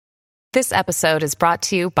This episode is brought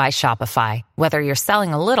to you by Shopify. Whether you're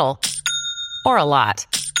selling a little or a lot,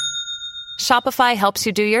 Shopify helps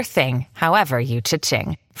you do your thing, however you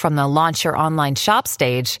cha-ching. From the launch your online shop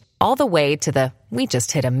stage, all the way to the we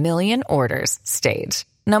just hit 1 million orders stage.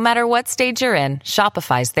 No matter what stage you're in,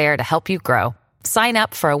 Shopify's there to help you grow. Sign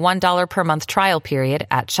up for a $1 per month trial period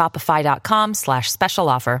at shopify.com/special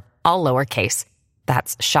offer, all lowercase.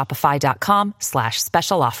 That's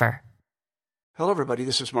shopify.com/special offer. Hello, everybody.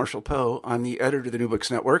 This is Marshall Poe. I'm the editor of the New Books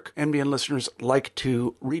Network. NBN listeners like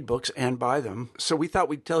to read books and buy them. So we thought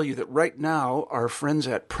we'd tell you that right now, our friends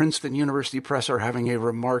at Princeton University Press are having a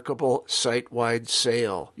remarkable site-wide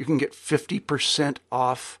sale. You can get 50%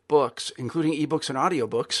 off books, including ebooks and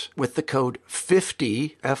audiobooks, with the code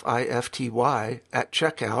 50, F-I-F-T-Y, at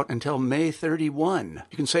checkout until May 31.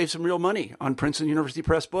 You can save some real money on Princeton University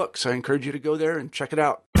Press books. I encourage you to go there and check it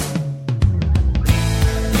out.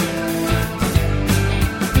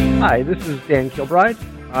 Hi, this is Dan Kilbride.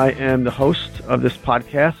 I am the host of this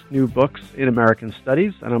podcast, New Books in American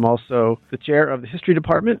Studies, and I'm also the chair of the History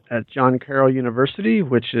Department at John Carroll University,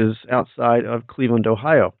 which is outside of Cleveland,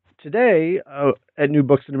 Ohio. Today, at New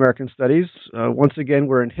Books in American Studies, once again,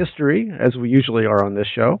 we're in history, as we usually are on this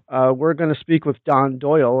show. We're going to speak with Don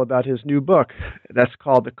Doyle about his new book that's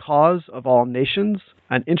called The Cause of All Nations,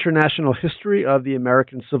 An International History of the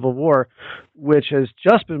American Civil War, which has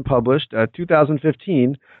just been published,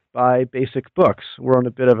 2015, by Basic Books. We're on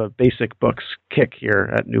a bit of a Basic Books kick here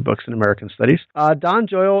at New Books in American Studies. Don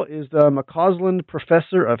Doyle is the McCausland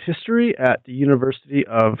Professor of History at the University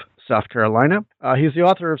of South Carolina. He's the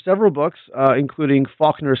author of several books, including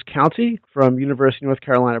Faulkner's County from University of North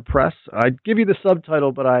Carolina Press. I'd give you the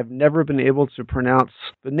subtitle, but I've never been able to pronounce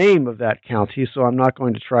the name of that county, so I'm not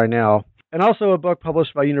going to try now. And also a book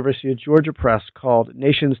published by University of Georgia Press called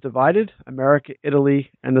Nations Divided, America, Italy,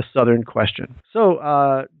 and the Southern Question.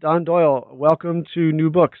 So, Don Doyle, welcome to New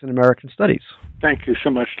Books in American Studies. Thank you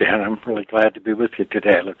so much, Dan. I'm really glad to be with you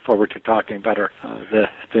today. I look forward to talking about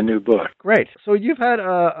the new book. Great. So you've had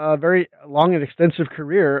a very long and extensive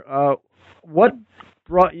career. What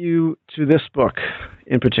brought you to this book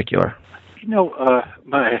in particular? You know,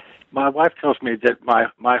 my wife tells me that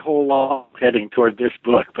my whole life heading toward this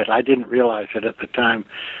book, but I didn't realize it at the time.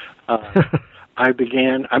 I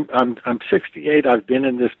began. I'm 68. I've been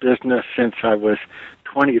in this business since I was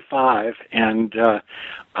 25, and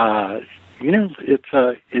you know,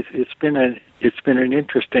 it's been an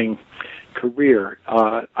interesting career.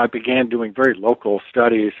 I began doing very local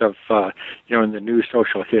studies of in the new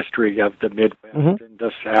social history of the Midwest and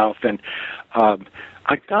the South, and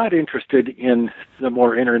I got interested in the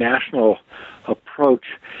more international approach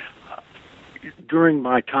during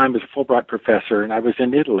my time as a Fulbright professor, and I was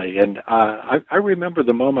in Italy, and I remember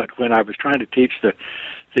the moment when I was trying to teach the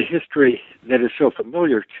history that is so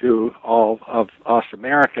familiar to all of us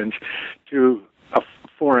Americans to a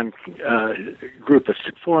foreign group of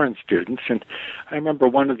foreign students, and I remember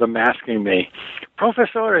one of them asking me,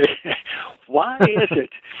 "Professore, why is it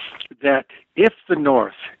that if the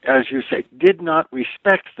North, as you say, did not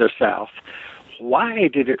respect the South, why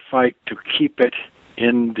did it fight to keep it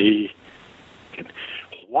in the...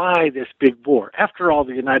 Why this big war? After all,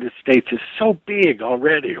 the United States is so big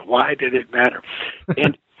already. Why did it matter?"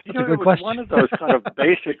 And you know, it was one of those kind of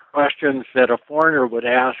basic questions that a foreigner would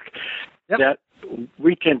ask that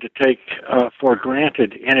we tend to take for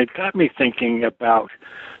granted, and it got me thinking about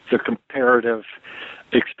the comparative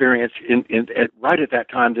experience. Right at that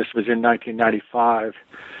time, this was in 1995,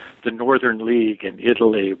 the Northern League in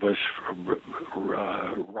Italy was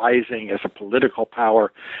rising as a political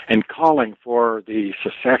power and calling for the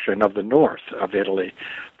secession of the north of Italy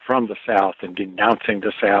from the South and denouncing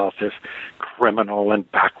the South as criminal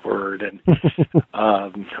and backward and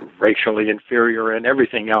racially inferior and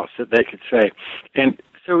everything else that they could say. And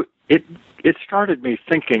so it started me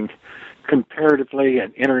thinking comparatively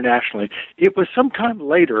and internationally. It was sometime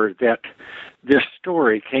later that this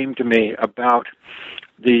story came to me about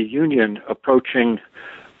the Union approaching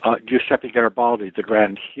Giuseppe Garibaldi, the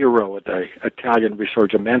grand hero of the Italian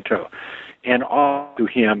Risorgimento, and offered to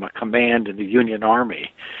him a command in the Union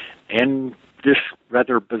Army. And this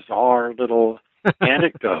rather bizarre little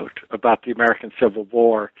anecdote about the American Civil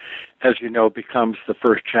War, as you know, becomes the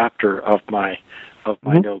first chapter of my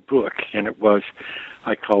new book, and it was,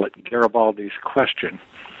 I call it Garibaldi's Question.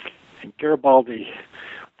 And Garibaldi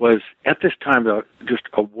was at this time just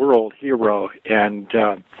a world hero, and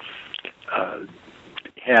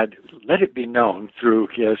had let it be known through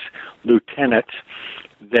his lieutenants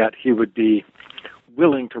that he would be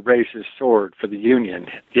willing to raise his sword for the Union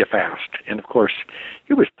if asked. And of course,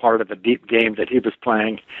 he was part of a deep game that he was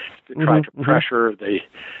playing to try to pressure the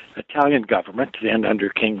Italian government, then under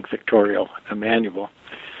King Vittorio Emanuele,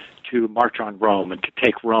 to march on Rome and to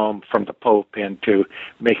take Rome from the Pope and to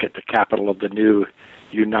make it the capital of the new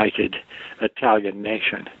united Italian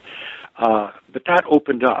nation. But that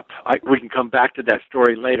opened up. We can come back to that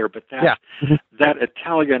story later, but that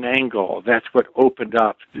Italian angle, that's what opened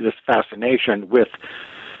up this fascination with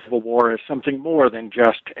Civil War as something more than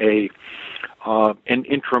just an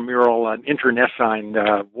intramural, an internecine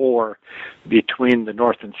war between the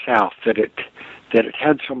North and South, that it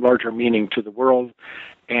had some larger meaning to the world,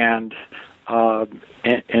 and I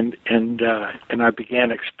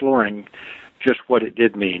began exploring just what it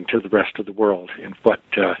did mean to the rest of the world, and what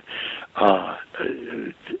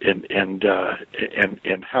and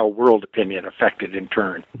how world opinion affected in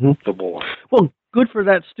turn the war. Well, good for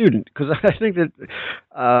that student, because I think that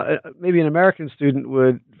maybe an American student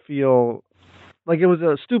would feel like it was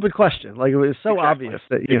a stupid question, like it was so obvious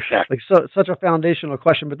that such a foundational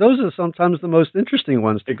question. But those are sometimes the most interesting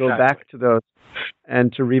ones to go back to those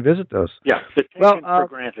and to revisit those. Yeah, taken for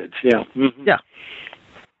granted. Yeah, yeah.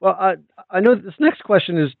 Well, I know this next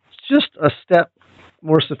question is just a step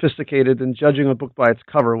more sophisticated than judging a book by its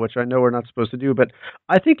cover, which I know we're not supposed to do, but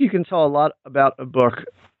I think you can tell a lot about a book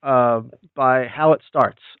by how it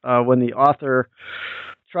starts, when the author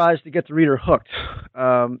tries to get the reader hooked.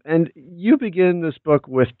 And you begin this book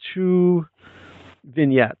with two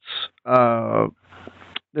vignettes. And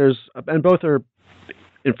both are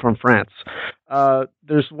from France.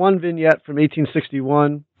 There's one vignette from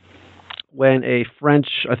 1861, when a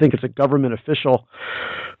French, I think it's a government official,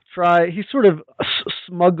 he sort of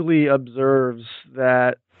smugly observes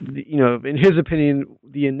that, in his opinion,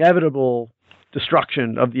 the inevitable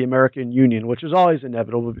destruction of the American Union, which is always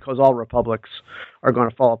inevitable because all republics are going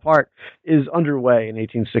to fall apart, is underway in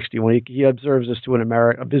 1861. He observes this to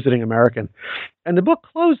a visiting American. And the book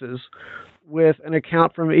closes with an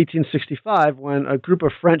account from 1865 when a group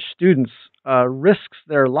of French students risks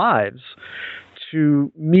their lives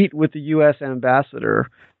to meet with the U.S. ambassador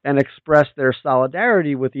and express their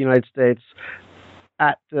solidarity with the United States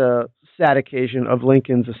at the sad occasion of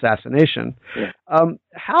Lincoln's assassination. Yeah.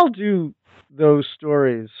 How do those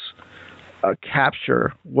stories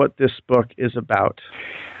capture what this book is about?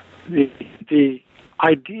 The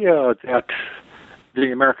idea that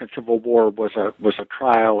the American Civil War was a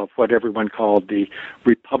trial of what everyone called the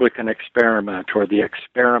Republican experiment, or the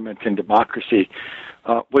experiment in democracy,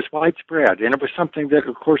 was widespread, and it was something that,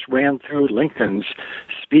 of course, ran through Lincoln's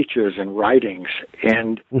speeches and writings,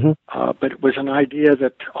 and but it was an idea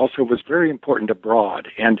that also was very important abroad,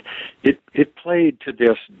 and it played to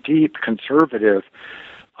this deep conservative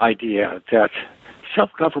idea that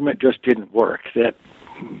self-government just didn't work, that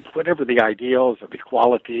whatever the ideals of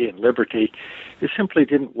equality and liberty, it simply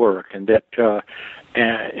didn't work, and that,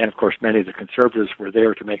 and of course, many of the conservatives were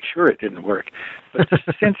there to make sure it didn't work. But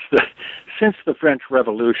since the French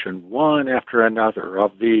Revolution, one after another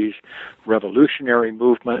of these revolutionary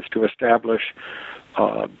movements to establish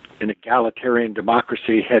an egalitarian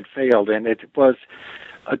democracy had failed, and it was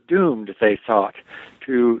doomed, they thought,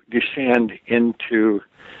 to descend into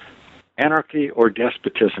anarchy or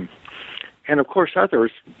despotism. And of course,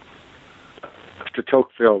 others, de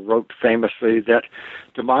Tocqueville wrote famously that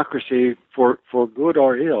democracy, for good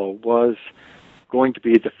or ill, was going to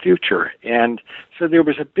be the future. And so there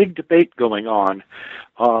was a big debate going on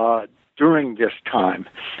during this time.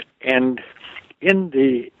 And in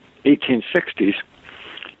the 1860s,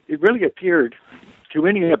 it really appeared to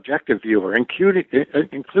any objective viewer,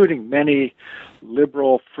 including many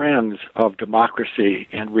liberal friends of democracy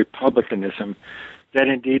and republicanism, that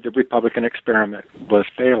indeed the Republican experiment was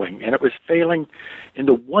failing. And it was failing in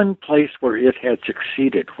the one place where it had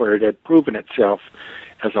succeeded, where it had proven itself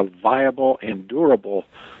as a viable and durable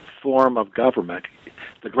form of government,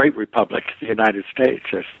 the Great Republic, the United States,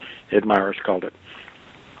 as admirers called it.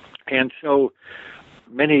 And so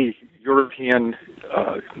many European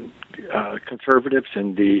conservatives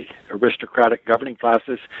in the aristocratic governing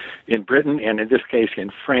classes in Britain, and in this case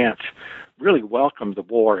in France, really welcomed the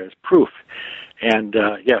war as proof. And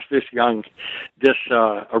yes, this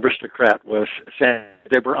aristocrat was saying,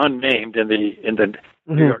 they were unnamed in the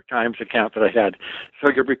New York Times account that I had. So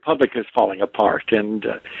your republic is falling apart, and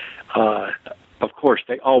of course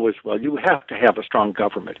they always will. You have to have a strong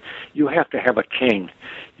government. You have to have a king.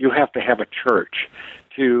 You have to have a church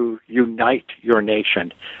to unite your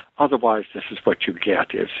nation. Otherwise, this is what you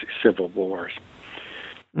get: is civil wars.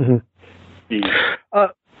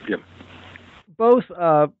 Both.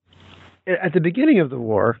 At the beginning of the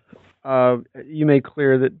war, you made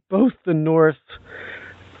clear that both the North,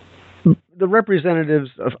 the representatives,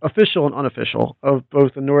 of official and unofficial, of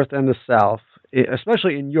both the North and the South,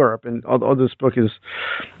 especially in Europe, and although this book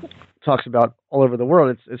talks about all over the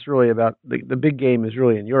world, it's really about the big game is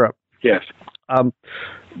really in Europe. Yes.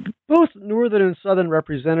 Both Northern and Southern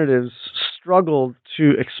representatives struggled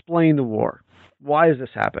to explain the war. Why is this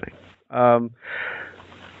happening?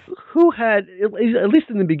 Who had, at least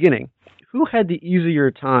in the beginning, who had the easier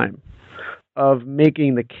time of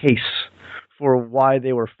making the case for why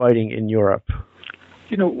they were fighting in Europe?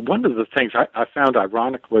 One of the things I found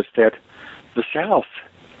ironic was that the South,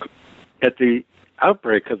 at the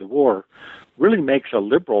outbreak of the war, really makes a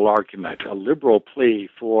liberal argument, a liberal plea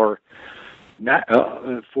for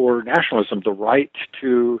nationalism, the right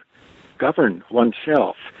to govern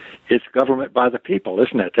oneself. It's government by the people,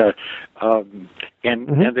 isn't it?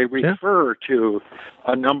 And they refer to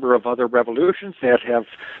a number of other revolutions that have,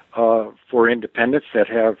 for independence, that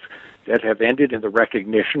have ended in the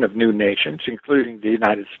recognition of new nations, including the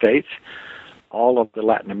United States, all of the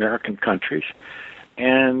Latin American countries.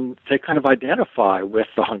 And they kind of identify with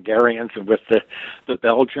the Hungarians and with the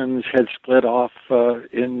Belgians had split off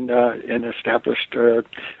in established, the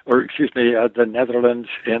Netherlands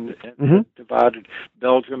and divided.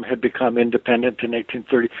 Belgium had become independent in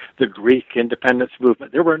 1830. The Greek independence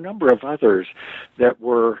movement. There were a number of others that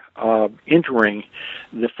were entering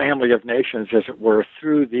the family of nations, as it were,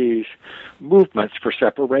 through these movements for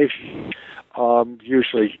separation,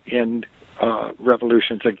 usually in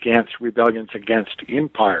rebellions against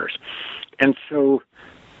empires. And so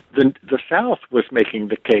the South was making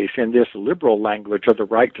the case in this liberal language of the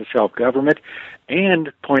right to self-government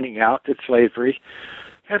and pointing out that slavery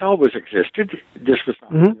had always existed. This was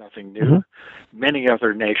nothing new. Many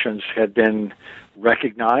other nations had been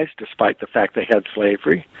recognized despite the fact they had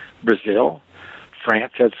slavery. Brazil,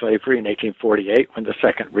 France had slavery in 1848 when the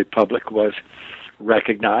Second Republic was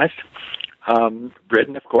recognized.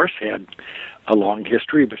 Britain, of course, had a long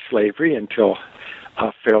history with slavery until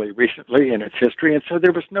fairly recently in its history, and so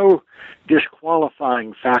there was no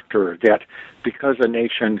disqualifying factor that because a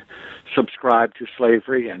nation subscribed to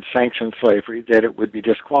slavery and sanctioned slavery, that it would be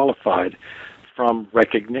disqualified from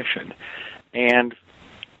recognition. And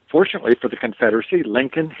fortunately for the Confederacy,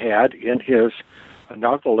 Lincoln had, in his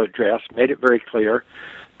inaugural address, made it very clear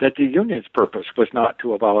that the Union's purpose was not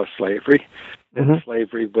to abolish slavery, that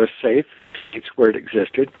slavery was safe, it's where it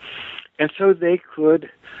existed. And so they could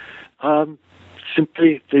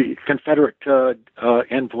simply, the Confederate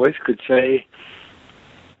envoys could say,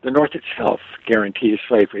 the North itself guarantees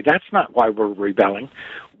slavery. That's not why we're rebelling.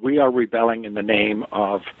 We are rebelling in the name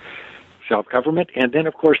of self-government. And then,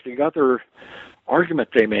 of course, the other argument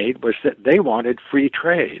they made was that they wanted free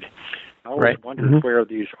trade. I always wondered where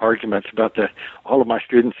these arguments about all of my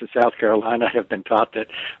students in South Carolina have been taught that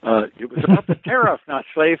it was about the tariff, not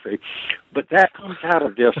slavery. But that comes out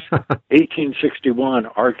of this 1861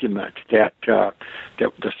 argument that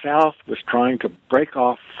the South was trying to break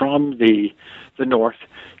off from the North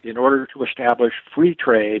in order to establish free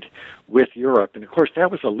trade with Europe. And, of course,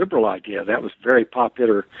 that was a liberal idea. That was very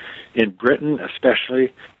popular in Britain,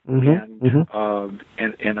 especially,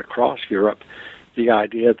 and across Europe. The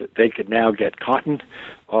idea that they could now get cotton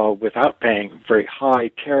without paying very high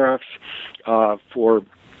tariffs for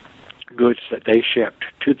goods that they shipped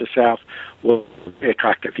to the South was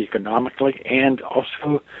attractive economically, and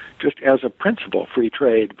also just as a principle, free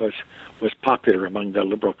trade was popular among the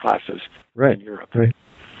liberal classes in Europe. Right.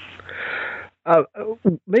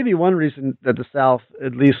 Maybe one reason that the South,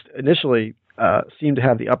 at least initially, seemed to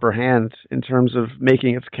have the upper hand in terms of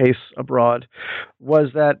making its case abroad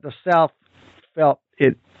was that the South felt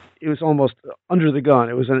it was almost under the gun.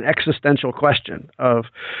 It was an existential question of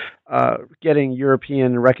getting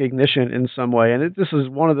European recognition in some way. And this is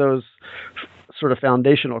one of those sort of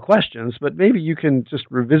foundational questions, but maybe you can just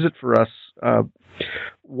revisit for us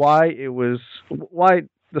why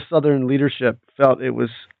the Southern leadership felt it was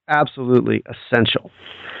absolutely essential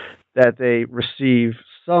that they receive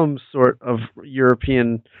some sort of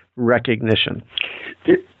European recognition.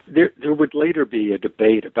 There would later be a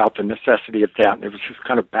debate about the necessity of that, and there was this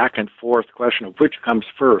kind of back and forth question of which comes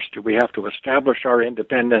first. Do we have to establish our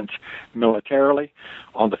independence militarily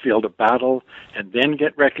on the field of battle and then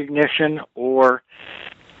get recognition, or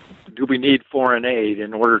do we need foreign aid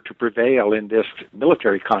in order to prevail in this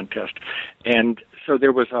military contest? And so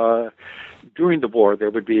there was during the war, there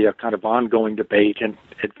would be a kind of ongoing debate, and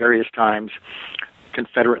at various times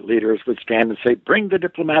Confederate leaders would stand and say, "Bring the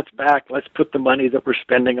diplomats back. Let's put the money that we're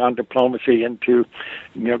spending on diplomacy into,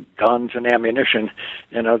 guns and ammunition."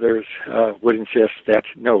 And others would insist that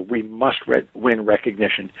no, we must win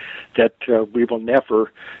recognition, that we will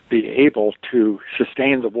never be able to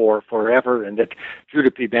sustain the war forever, and that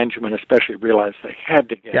Judah P. Benjamin especially realized they had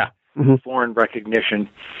to get foreign recognition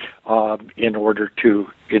in order to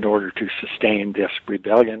sustain this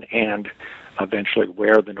rebellion and eventually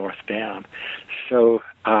wear the North down. So,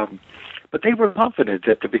 but they were confident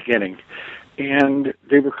at the beginning, and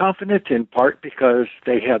they were confident in part because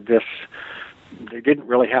they had this. They didn't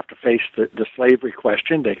really have to face the slavery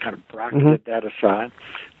question. They kind of bracketed that aside.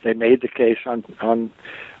 They made the case on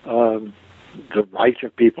the right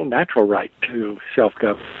of people, natural right to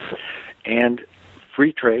self-government, and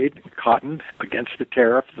free trade, cotton against the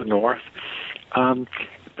tariff of the North.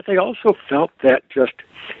 But they also felt that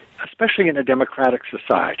especially in a democratic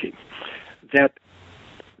society, that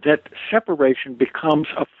separation becomes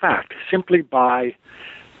a fact simply by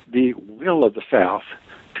the will of the South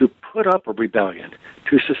to put up a rebellion,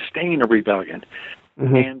 to sustain a rebellion.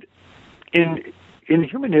 And in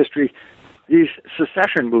human history, these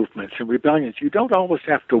secession movements and rebellions, you don't always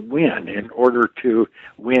have to win in order to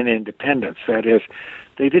win independence. That is,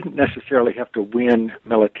 they didn't necessarily have to win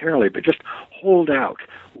militarily, but just hold out,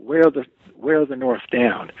 wear the North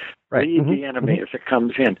down, lead the enemy as it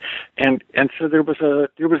comes in, and so there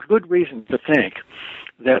was good reason to think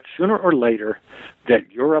that sooner or later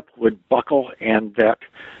that Europe would buckle and that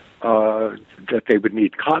they would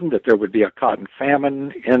need cotton, that there would be a cotton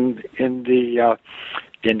famine in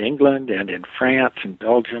England and in France and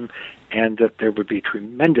Belgium, and that there would be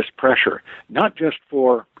tremendous pressure, not just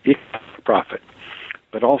for economic profit,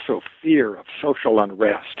 but also fear of social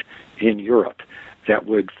unrest in Europe that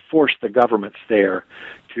would force the governments there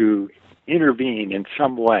to intervene in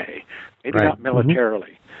some way, maybe not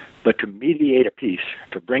militarily, but to mediate a peace,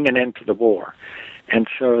 to bring an end to the war. And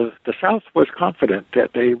so the South was confident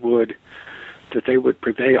that they would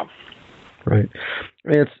prevail. Right. I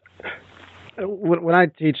mean, when I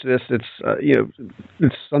teach this,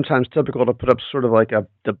 it's sometimes typical to put up sort of like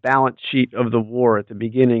the balance sheet of the war at the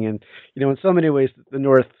beginning, and in so many ways the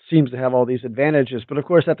North seems to have all these advantages, but of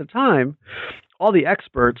course at the time, all the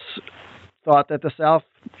experts thought that the South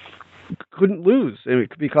couldn't lose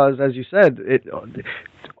because, as you said,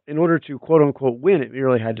 in order to quote unquote win, it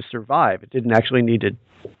merely had to survive. It didn't actually need to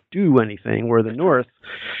do anything, where the North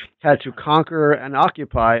had to conquer and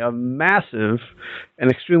occupy a massive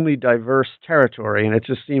and extremely diverse territory. And it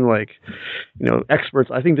just seemed like,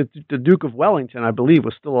 experts, I think that the Duke of Wellington, I believe,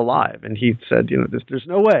 was still alive. And he said, there's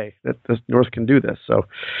no way that the North can do this. So,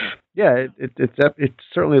 yeah, it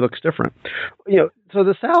certainly looks different. So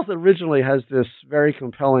the South originally has this very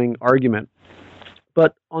compelling argument.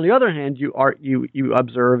 But on the other hand, you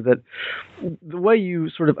observe that the way you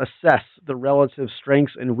sort of assess the relative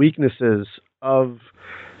strengths and weaknesses of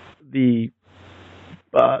the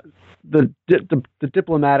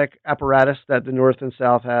diplomatic apparatus that the North and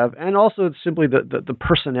South have, and also simply the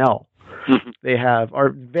personnel they have,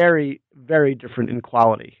 are very, very different in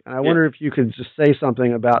quality. And I wonder if you could just say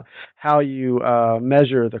something about how you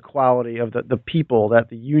measure the quality of the people that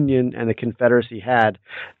the Union and the Confederacy had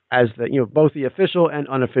as both the official and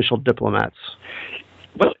unofficial diplomats.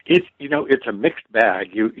 Well, it's a mixed bag.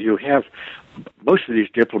 You have most of these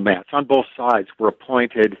diplomats on both sides were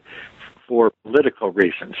appointed for political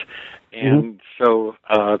reasons. And so,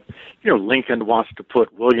 Lincoln wants to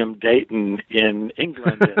put William Dayton in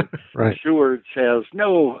England, and Seward says,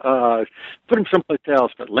 no, put him someplace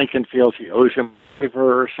else, but Lincoln feels he owes him a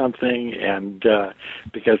favor or something, and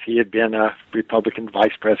because he had been a Republican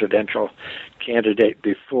vice presidential candidate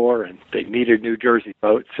before, and they needed New Jersey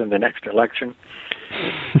votes in the next election.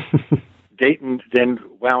 Dayton then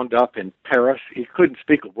wound up in Paris. He couldn't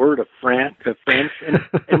speak a word of French,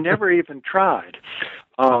 and never even tried.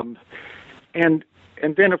 And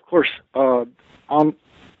then, of course, on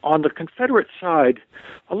the Confederate side,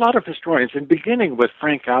 a lot of historians, and beginning with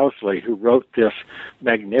Frank Owsley, who wrote this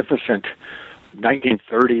magnificent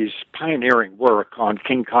 1930s pioneering work on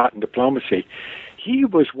King Cotton diplomacy, he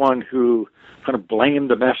was one who kind of blamed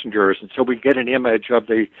the messengers, and so we get an image of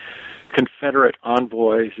the Confederate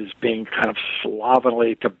envoys as being kind of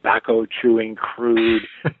slovenly, tobacco-chewing, crude,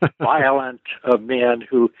 violent men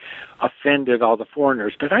who offended all the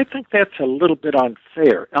foreigners. But I think that's a little bit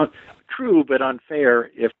unfair. True, but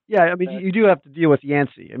unfair. You do have to deal with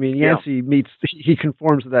Yancey. I mean, Yancey he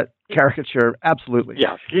conforms to that caricature absolutely.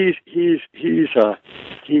 Yes, he's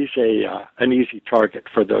an easy target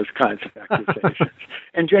for those kinds of accusations.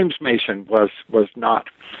 And James Mason was not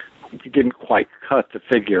he didn't quite cut the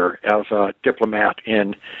figure as a diplomat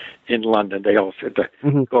in London. They all said to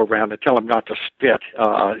go around and tell him not to spit.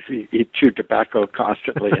 He chewed tobacco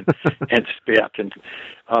constantly and spit, and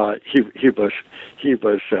he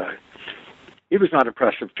was not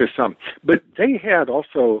impressive to some. But they had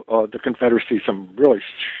also, the Confederacy, some really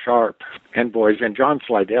sharp envoys, and John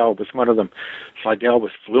Slidell was one of them. Slidell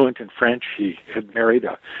was fluent in French. He had married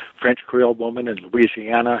a French Creole woman in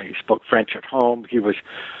Louisiana. He spoke French at home. He was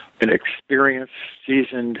an experienced,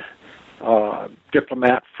 seasoned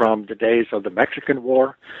diplomat from the days of the Mexican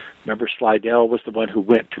War. Remember, Slidell was the one who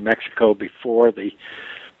went to Mexico before the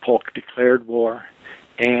Polk declared war.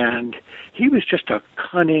 And he was just a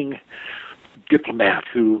cunning diplomat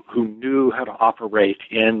who knew how to operate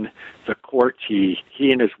in the courts. He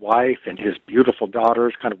and his wife and his beautiful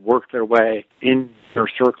daughters kind of worked their way in their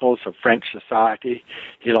circles of French society.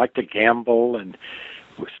 He liked to gamble and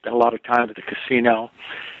spent a lot of time at the casino.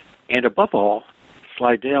 And above all,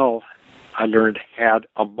 Slidell, I learned, had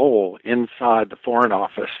a mole inside the Foreign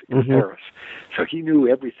Office in Paris. So he knew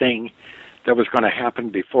everything that was going to happen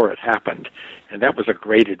before it happened, and that was a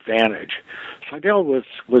great advantage. Slidell was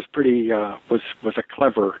a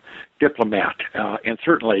clever diplomat, and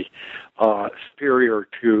certainly superior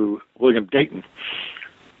to William Dayton.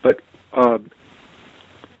 But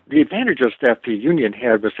the advantages that the Union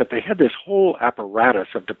had was that they had this whole apparatus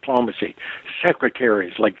of diplomacy,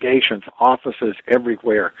 secretaries, legations, offices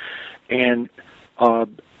everywhere, and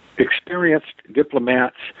experienced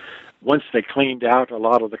diplomats. Once they cleaned out a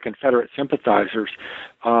lot of the Confederate sympathizers,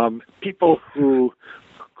 people who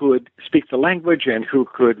could speak the language and who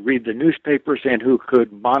could read the newspapers and who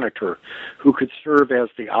could monitor, who could serve as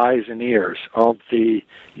the eyes and ears of the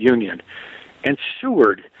Union. And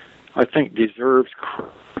Seward, I think, deserves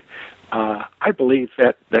credit. I believe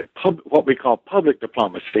that what we call public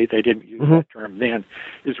diplomacy, they didn't use that term then,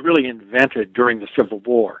 is really invented during the Civil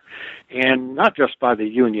War. And not just by the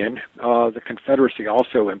Union. The Confederacy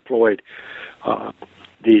also employed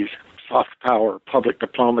these soft power public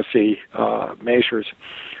diplomacy measures.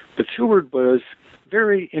 But Seward was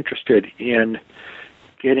very interested in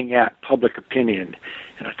getting at public opinion.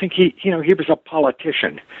 And I think he was a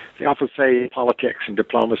politician. They often say politics and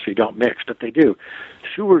diplomacy don't mix, but they do.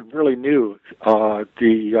 Seward really knew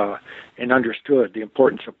and understood the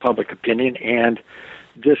importance of public opinion, and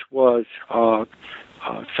this was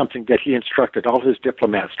something that he instructed all his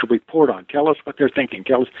diplomats to report on. Tell us what they're thinking.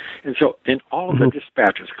 Tell us. And so in all of the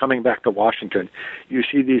dispatches coming back to Washington, you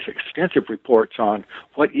see these extensive reports on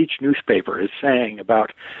what each newspaper is saying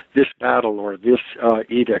about this battle or this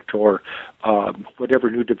edict or whatever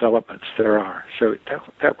new developments there are. So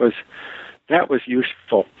that was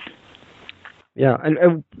useful. Yeah,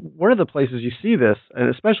 and one of the places you see this, and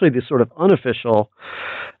especially this sort of unofficial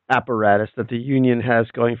apparatus that the Union has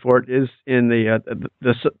going for it, is in the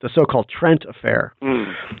so-called Trent Affair,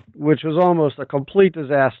 which was almost a complete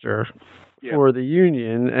disaster for the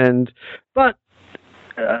Union. But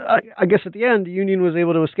I guess at the end, the Union was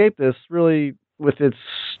able to escape this really with its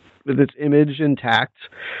image intact,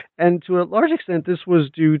 and to a large extent, this was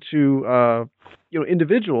due to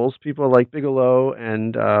individuals, people like Bigelow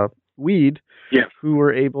and Weed, who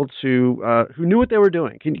were able to, who knew what they were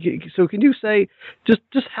doing. Can you say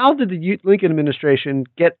just how did the Lincoln administration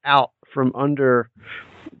get out from under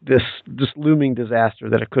this looming disaster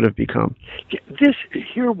that it could have become? This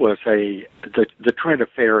here was the Trent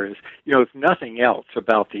Affair is, if nothing else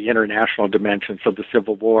about the international dimensions of the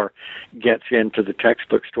Civil War gets into the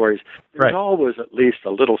textbook stories, there's always at least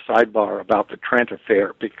a little sidebar about the Trent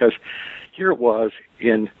Affair, because here it was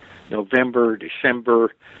in November,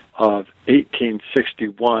 December of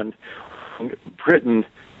 1861, Britain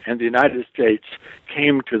and the United States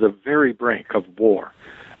came to the very brink of war,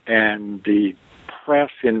 and the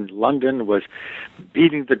press in London was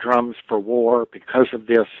beating the drums for war because of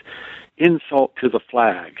this insult to the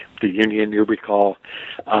flag. The Union, you recall,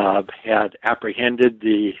 had apprehended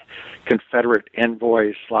the Confederate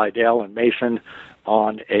envoys Slidell and Mason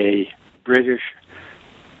on a British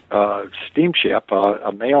steamship,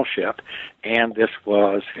 a mail ship, and this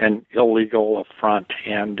was an illegal affront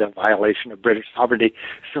and a violation of British sovereignty,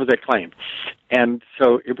 so they claimed. And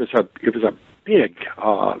so it was a big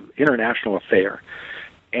international affair.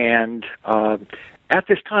 And at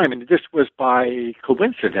this time, and this was by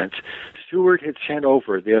coincidence, Seward had sent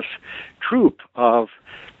over this troop of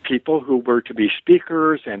people who were to be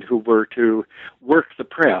speakers and who were to work the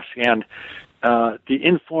press. And the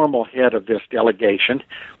informal head of this delegation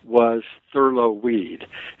was Thurlow Weed,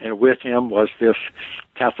 and with him was this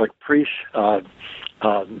Catholic priest,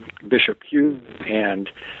 Bishop Hughes and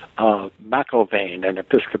McIlvaine, an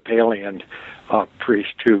Episcopalian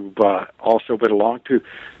priest who also went along to.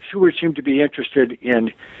 Seward seemed to be interested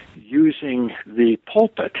in using the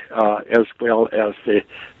pulpit as well as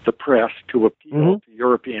the press to appeal to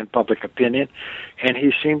European public opinion, and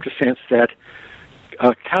he seemed to sense that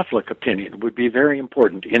Catholic opinion would be very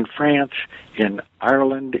important in France, in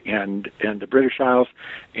Ireland, and the British Isles,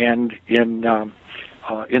 and in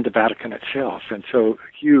the Vatican itself. And so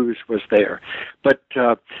Hughes was there. But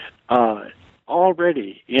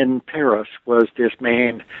already in Paris was this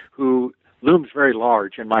man who looms very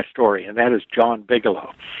large in my story, and that is John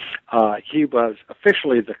Bigelow. He was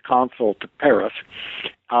officially the consul to Paris,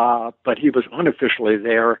 but he was unofficially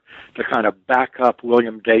there to kind of back up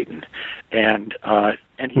William Dayton, and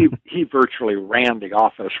he virtually ran the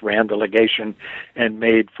office, ran the legation, and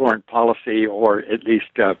made foreign policy, or at least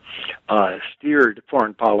steered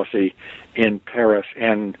foreign policy in Paris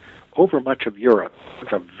and over much of Europe.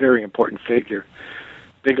 It's a very important figure.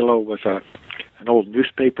 Bigelow was an old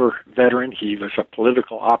newspaper veteran. He was a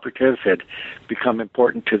political operative, had become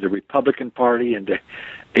important to the Republican Party in the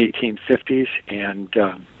 1850s, and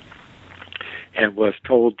was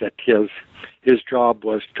told that his job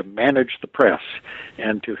was to manage the press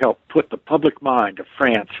and to help put the public mind of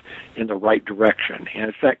France in the right direction. And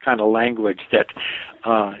it's that kind of language that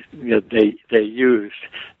they used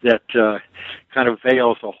that kind of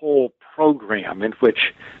veils a whole program in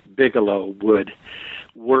which Bigelow would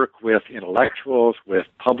work with intellectuals, with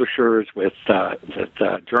publishers, with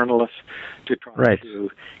journalists to try to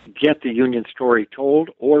get the Union story told,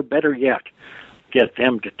 or better yet, get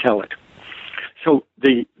them to tell it. So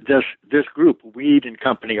this group, Weed and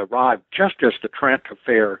Company, arrived just as the Trent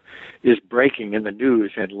affair is breaking in the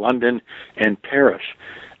news in London and Paris.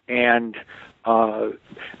 And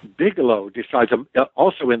Bigelow decides,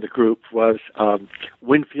 also in the group was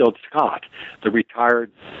Winfield Scott, the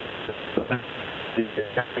retired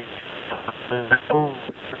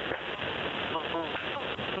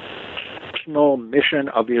personal mission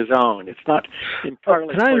of his own. It's not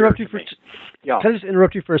entirely. Can I interrupt you for? Yeah. Can I just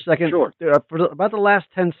interrupt you for a second? Sure. For about the last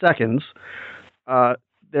 10 seconds,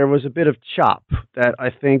 there was a bit of chop that I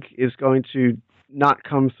think is going to not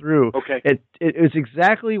come through. Okay. It was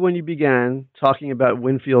exactly when you began talking about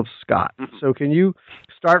Winfield Scott. Mm-hmm. So can you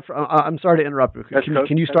start from? I'm sorry to interrupt you.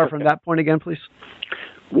 Can you start from that point again, please?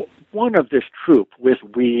 One of this troop with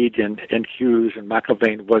Weed and Hughes and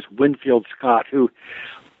McIlvaine was Winfield Scott, who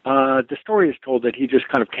the story is told that he just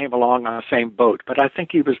kind of came along on the same boat, but I think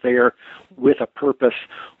he was there with a purpose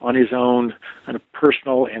on his own kind of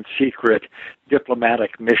personal and secret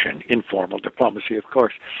diplomatic mission, informal diplomacy, of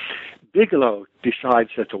course. Bigelow decides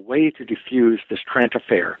that the way to defuse this Trent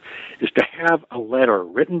affair is to have a letter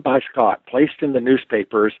written by Scott placed in the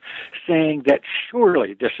newspapers saying that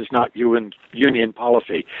surely this is not Union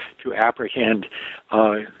policy to apprehend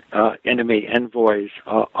enemy envoys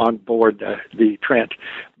on board the Trent,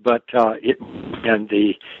 but and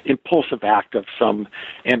the impulsive act of some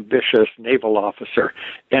ambitious naval officer.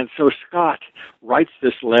 And so Scott writes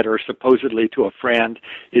this letter supposedly to a friend.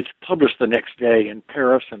 It's published the next day in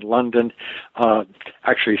Paris and London.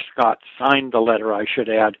 Actually, Scott signed the letter, I should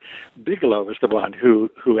add. Bigelow is the one who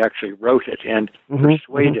actually wrote it and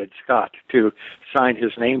persuaded Scott to sign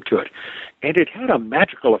his name to it. And it had a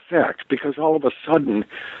magical effect because all of a sudden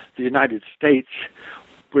the United States,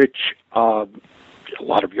 which a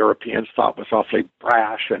lot of Europeans thought was awfully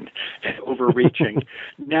brash and overreaching,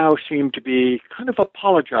 now seemed to be kind of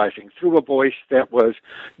apologizing through a voice that was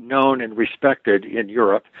known and respected in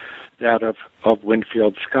Europe, that of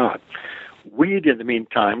Winfield Scott. Weed, in the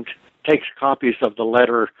meantime, takes copies of the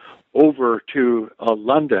letter over to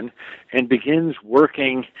London and begins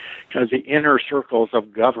working kind of the inner circles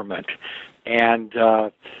of government, and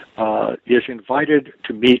is invited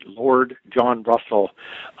to meet Lord John Russell,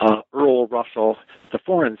 Earl Russell, the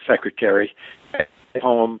Foreign Secretary, at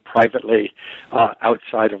home privately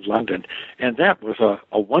outside of London. And that was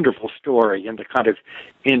a wonderful story in the kind of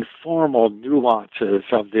informal nuances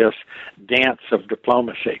of this dance of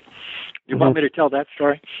diplomacy. You want me to tell that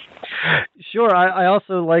story? Sure. I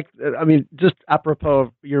also like, just apropos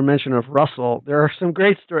of your mention of Russell, there are some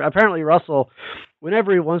great stories. Apparently Russell,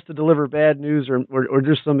 whenever he wants to deliver bad news or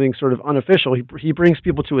do something sort of unofficial, he brings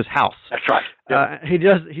people to his house. That's right. Yeah. He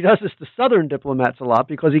does this to Southern diplomats a lot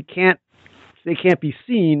because they can't be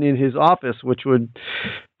seen in his office, which would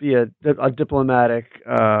be a diplomatic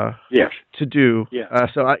yes. to do.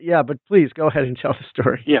 Yeah. But please go ahead and tell the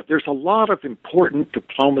story. Yeah, there's a lot of important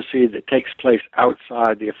diplomacy that takes place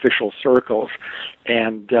outside the official circles.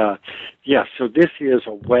 And, so this is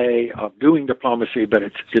a way of doing diplomacy, but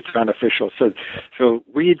it's unofficial. So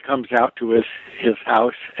Weed comes out to his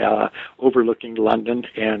house overlooking London,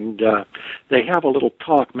 and they have a little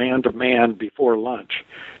talk man to man before lunch.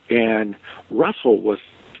 And Russell was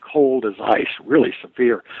cold as ice, really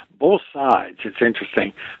severe. Both sides, it's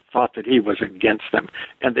interesting, thought that he was against them.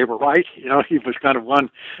 And they were right. He was kind of one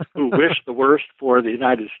who wished the worst for the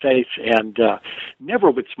United States and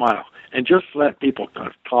never would smile and just let people kind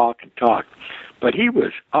of talk and talk. But he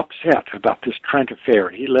was upset about this Trent affair.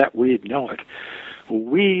 He let Weed know it.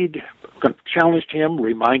 Weed challenged him,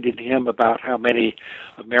 reminded him about how many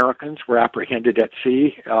Americans were apprehended at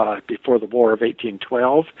sea before the War of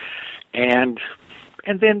 1812, and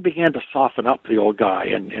then began to soften up the old guy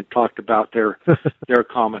and talked about their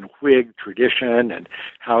common Whig tradition and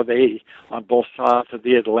how they, on both sides of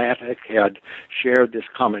the Atlantic, had shared this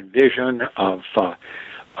common vision of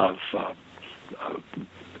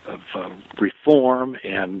reform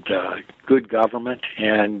and good government.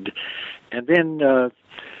 And then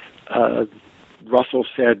Russell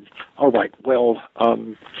said, "All right, well,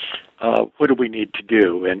 what do we need to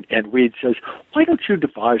do?" And Weed says, "Why don't you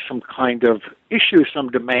devise some kind of issue, some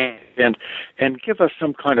demand, and give us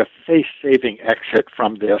some kind of face-saving exit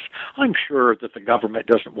from this? I'm sure that the government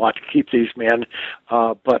doesn't want to keep these men,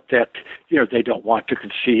 but that they don't want to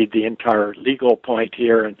concede the entire legal point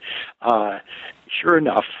here." And sure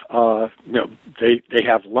enough, they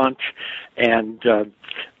have lunch, and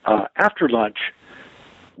after lunch,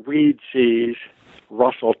 Weed sees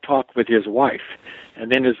Russell talk with his wife,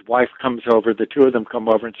 and then his wife comes over. The two of them come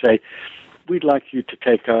over and say, "We'd like you to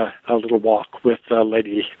take a little walk with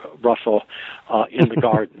Lady Russell in the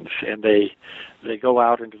gardens." And they go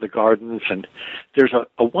out into the gardens, and there's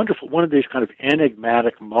a wonderful, one of these kind of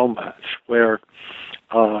enigmatic moments where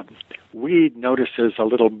Weed notices a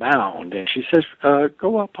little mound, and she says,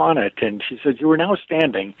 "Go up on it." And she says, "You are now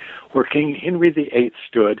standing where King Henry VIII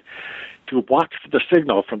stood to watch for the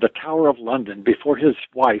signal from the Tower of London before his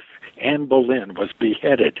wife, Anne Boleyn, was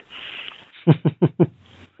beheaded."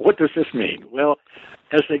 What does this mean? Well,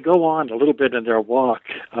 as they go on a little bit in their walk,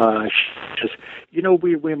 she says,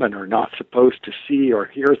 "We women are not supposed to see or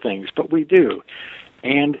hear things, but we do.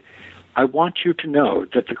 And I want you to know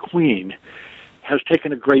that the Queen has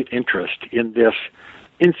taken a great interest in this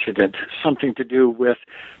incident, something to do with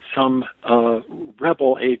some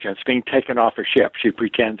rebel agents being taken off a ship." She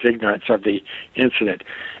pretends ignorance of the incident.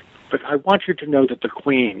 "But I want you to know that the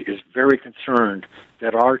Queen is very concerned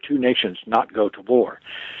that our two nations not go to war."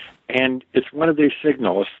 And it's one of these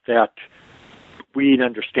signals that Weed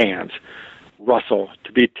understands Russell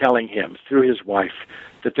to be telling him through his wife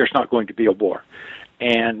that there's not going to be a war.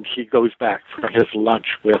 And he goes back for his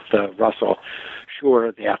lunch with Russell,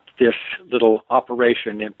 sure that this little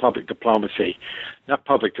operation in public diplomacy, not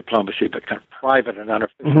public diplomacy, but kind of private and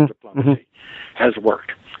unofficial diplomacy, has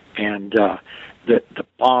worked. And the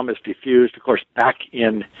bomb is defused. Of course, back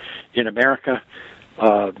in America,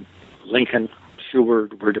 Lincoln,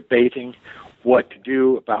 Seward were debating what to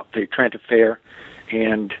do about the Trent affair.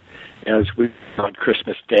 And as we on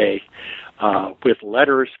Christmas Day, with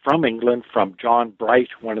letters from England, from John Bright,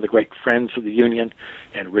 one of the great friends of the Union,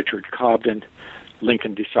 and Richard Cobden,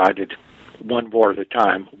 Lincoln decided, one war at a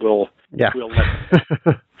time, we'll let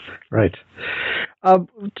Right.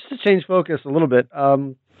 Just to change focus a little bit,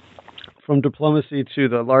 from diplomacy to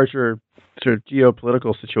the larger sort of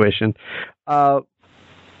geopolitical situation,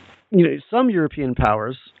 some European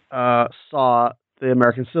powers saw the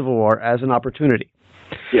American Civil War as an opportunity.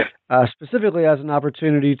 Yeah. Specifically as an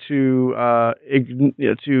opportunity to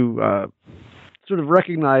sort of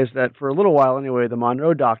recognize that for a little while anyway, the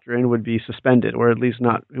Monroe Doctrine would be suspended, or at least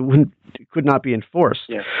could not be enforced.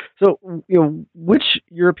 Yeah. So, which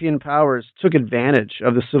European powers took advantage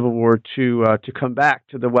of the Civil War to come back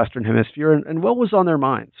to the Western Hemisphere, and what was on their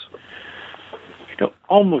minds?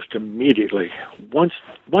 Almost immediately, once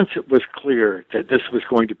it was clear that this was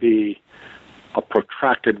going to be a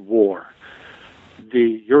protracted war,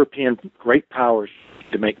 the European great powers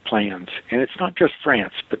to make plans. And it's not just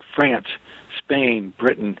France, but France, Spain,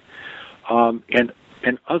 Britain,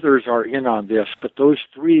 and others are in on this. But those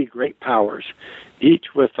three great powers,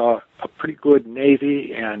 each with a pretty good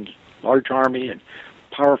navy and large army and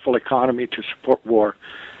powerful economy to support war,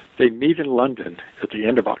 they meet in London at the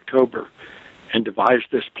end of October and devise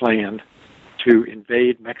this plan to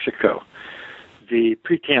invade Mexico. The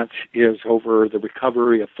pretense is over the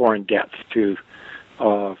recovery of foreign debts to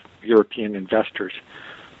European investors.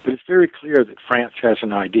 But it's very clear that France has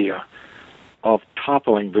an idea of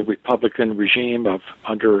toppling the Republican regime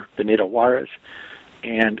under Benito Juarez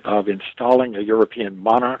and of installing a European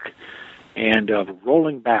monarch and of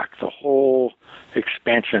rolling back the whole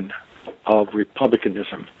expansion of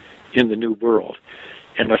republicanism in the New World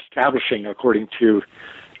and establishing, according to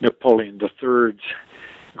Napoleon III's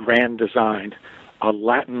grand design, a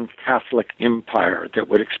Latin Catholic empire that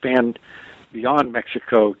would expand beyond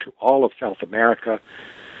Mexico to all of South America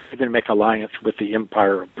and then make alliance with the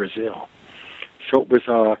Empire of Brazil. So it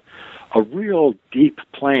was a real deep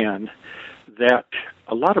plan that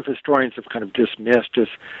a lot of historians have kind of dismissed as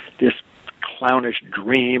this clownish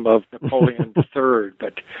dream of Napoleon III,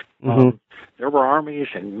 but there were armies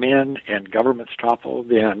and men and governments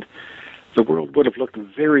toppled, and the world would have looked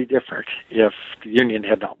very different if the Union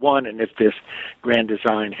had not won and if this grand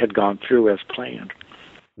design had gone through as planned.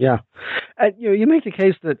 Yeah. You make the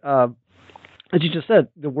case that, as you just said,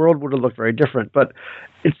 the world would have looked very different, but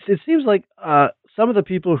it seems like some of the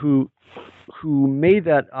people who made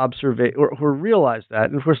that observation or who realized that,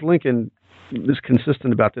 and of course Lincoln is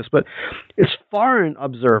consistent about this, but it's foreign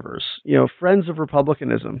observers, friends of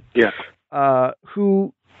republicanism, yes,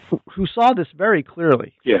 who saw this very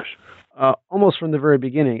clearly, yes, almost from the very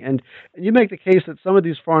beginning. And you make the case that some of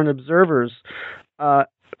these foreign observers,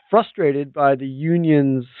 frustrated by the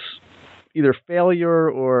Union's either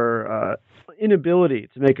failure or inability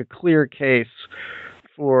to make a clear case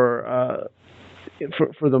for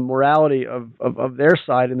the morality of their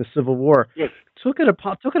side in the Civil War, yes, took it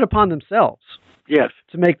upon themselves, yes,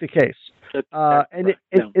 to make the case.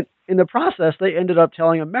 In the process, they ended up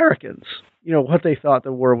telling Americans, what they thought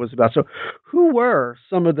the war was about. So, who were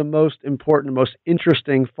some of the most important, most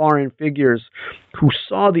interesting foreign figures who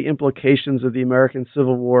saw the implications of the American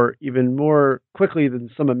Civil War even more quickly than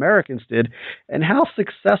some Americans did, and how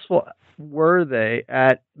successful were they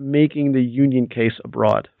at making the Union case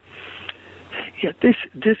abroad? Yeah,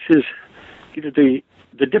 this is,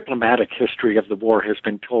 the diplomatic history of the war has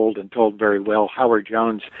been told and told very well. Howard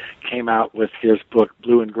Jones came out with his book,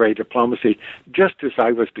 Blue and Gray Diplomacy, just as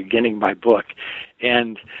I was beginning my book.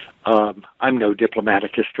 And I'm no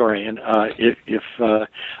diplomatic historian. I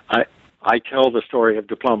tell the story of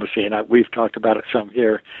diplomacy, and we've talked about it some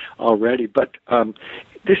here already. But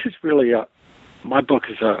this is really my book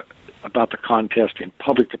is about the contest in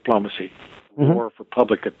public diplomacy, war for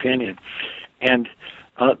public opinion. And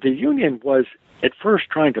the Union was at first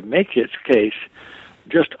trying to make its case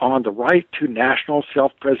just on the right to national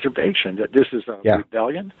self-preservation, that this is a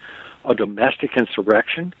rebellion, a domestic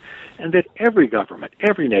insurrection, and that every government,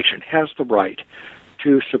 every nation has the right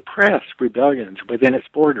to suppress rebellions within its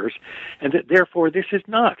borders, and that therefore this is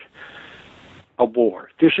not a war.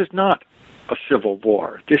 This is not a civil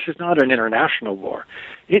war. This is not an international war.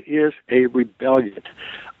 It is a rebellion,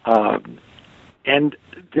 and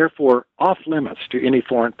therefore off limits to any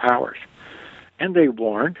foreign powers. And they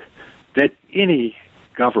warned that any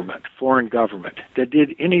government, foreign government, that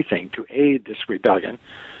did anything to aid this rebellion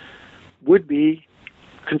would be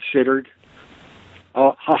considered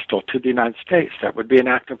hostile to the United States. That would be an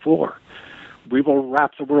act of war. We will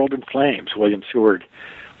wrap the world in flames, William Seward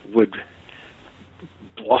would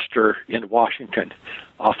bluster in Washington,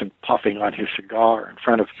 often puffing on his cigar in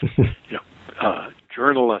front of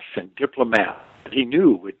journalists and diplomats he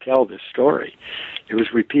knew would tell this story. It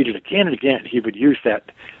was repeated again and again. He would use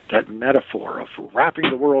that metaphor of wrapping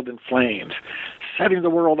the world in flames, setting the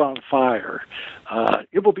world on fire.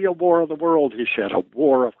 It will be a war of the world, he said, a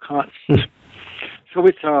war of conscience. So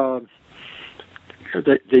it's the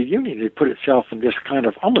Union had put itself in this kind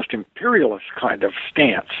of almost imperialist kind of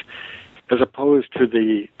stance, as opposed to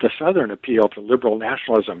the Southern appeal to liberal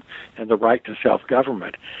nationalism and the right to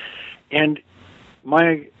self-government. And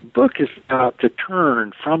my book is to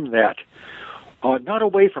turn from that, not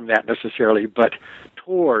away from that necessarily, but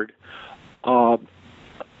toward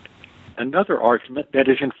another argument that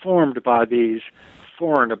is informed by these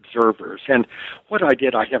foreign observers. And what I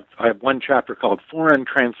did, I have one chapter called Foreign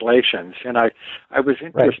Translations, and I was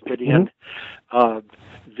interested in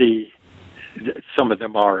some of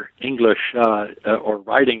them are English or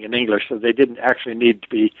writing in English, so they didn't actually need to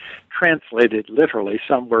be translated literally.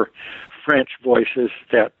 Some were French voices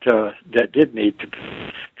that did need to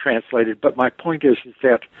be translated. But my point is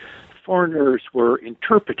that foreigners were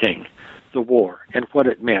interpreting the war and what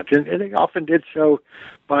it meant, and they often did so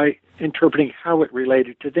by interpreting how it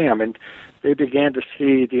related to them. And they began to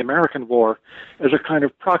see the American war as a kind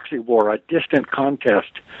of proxy war, a distant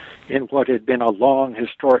contest in what had been a long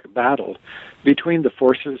historic battle between the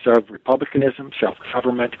forces of republicanism,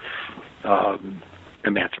 self-government,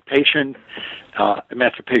 emancipation,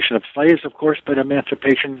 emancipation of slaves, of course, but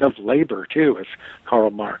emancipation of labor, too, as Karl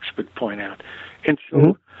Marx would point out. And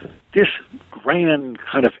so this grand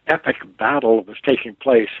kind of epic battle was taking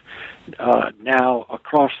place now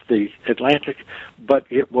across the Atlantic, but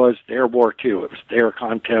it was their war, too. It was their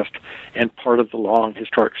contest and part of the long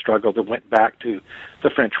historic struggle that went back to the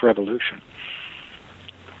French Revolution.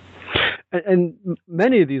 And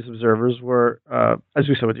many of these observers were, as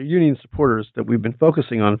we said, with the Union supporters that we've been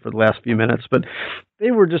focusing on for the last few minutes, but they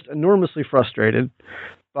were just enormously frustrated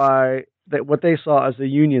by what they saw as the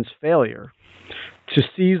Union's failure to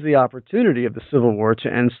seize the opportunity of the Civil War to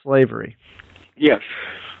end slavery. Yes.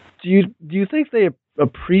 Do you think they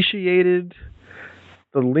appreciated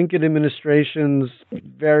the Lincoln administration's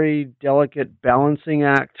very delicate balancing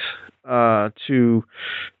act to,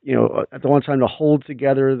 at the one time to hold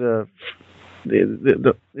together the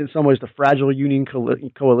in some ways the fragile Union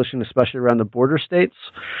coalition, especially around the border states,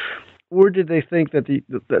 or did they think that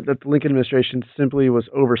the Lincoln administration simply was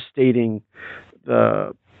overstating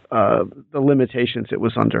the limitations it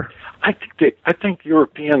was under? I think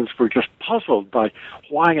Europeans were just puzzled by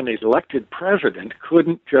why an elected president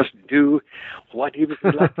couldn't just do what he was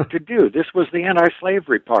elected to do. This was the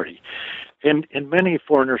anti-slavery party. And many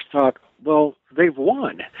foreigners thought, well, they've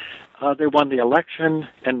won. They won the election,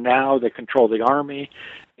 and now they control the army.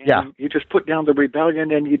 And you just put down the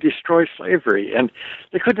rebellion and you destroy slavery. And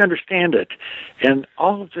they couldn't understand it. And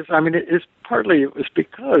all of this, it was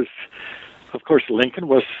because, of course, Lincoln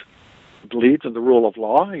believed in the rule of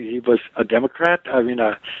law. He was a Democrat,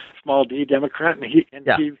 a small d Democrat, and he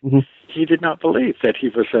did not believe that he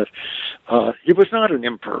was not an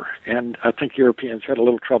emperor. And I think Europeans had a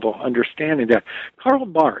little trouble understanding that. Karl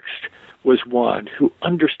Marx was one who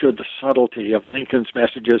understood the subtlety of Lincoln's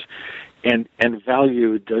messages and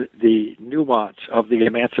valued the nuance of the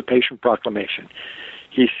Emancipation Proclamation.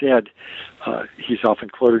 He said, he's often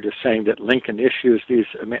quoted as saying that Lincoln issues these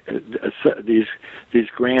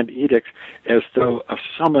grand edicts as though a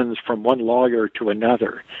summons from one lawyer to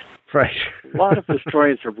another. Right. A lot of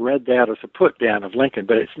historians have read that as a put down of Lincoln,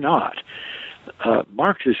 but it's not.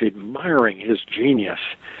 Marx is admiring his genius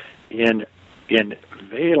in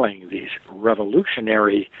veiling these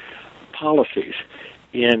revolutionary policies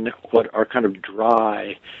in what are kind of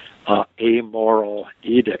dry, amoral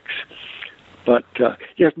edicts. But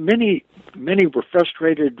many were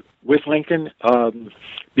frustrated with Lincoln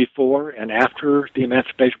before and after the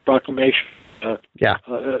Emancipation Proclamation.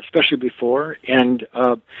 Especially before, and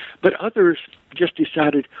but others just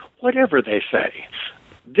decided whatever they say,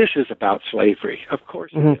 this is about slavery. Of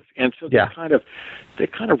course, it is. And so they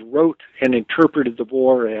kind of wrote and interpreted the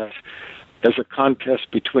war as a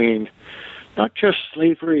contest between not just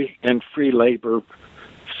slavery and free labor,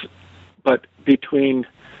 but between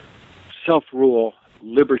self-rule,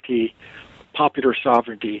 liberty, popular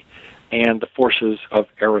sovereignty, and the forces of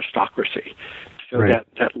aristocracy. So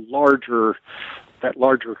that larger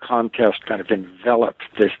contest kind of enveloped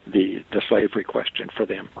the slavery question for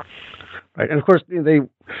them. Right, and of course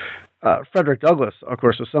Frederick Douglass, of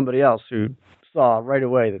course, was somebody else who saw right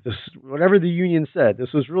away that this, whatever the Union said,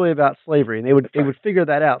 this was really about slavery, and they would figure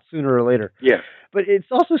that out sooner or later. Yes. But it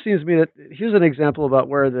also seems to me that here's an example about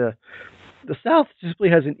where the South simply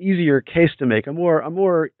has an easier case to make, a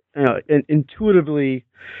more intuitively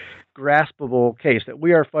graspable case that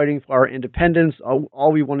we are fighting for our independence.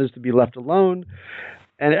 All we want is to be left alone,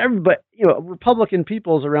 and everybody, Republican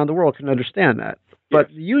peoples around the world can understand that. But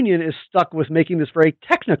the Union is stuck with making this very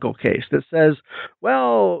technical case that says,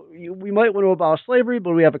 well, we might want to abolish slavery,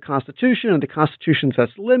 but we have a Constitution, and the Constitution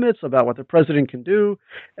sets limits about what the president can do.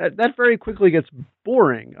 That very quickly gets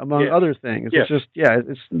boring, among other things. Yes. It's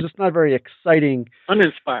just not a very exciting,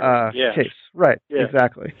 uninspiring case. Right,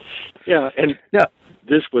 exactly. Yeah, and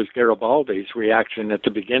this was Garibaldi's reaction at the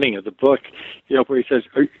beginning of the book, where he says,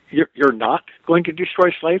 "You're not going to destroy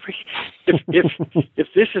slavery? If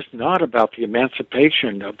this is not about the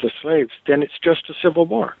emancipation of the slaves, then it's just a civil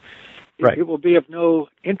war. Right. It will be of no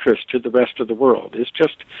interest to the rest of the world. It's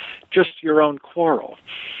just your own quarrel."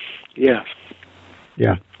 Yes.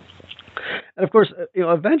 Yeah. And of course,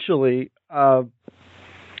 eventually,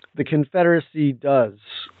 the Confederacy does.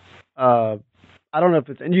 I don't know if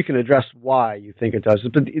it's, and you can address why you think it does,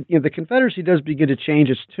 but the Confederacy does begin to change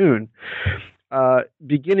its tune,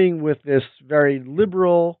 beginning with this very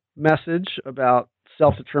liberal message about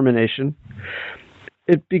self-determination.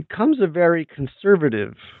 It becomes a very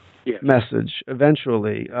conservative message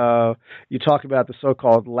eventually. You talk about the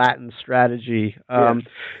so-called Latin strategy. Do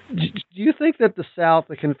you think that the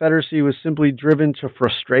Confederacy, was simply driven to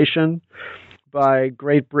frustration by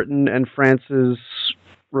Great Britain and France's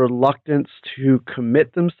reluctance to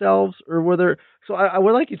commit themselves, or were there? So I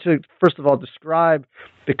would like you to first of all describe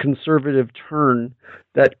the conservative turn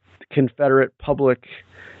that Confederate public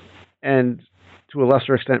and to a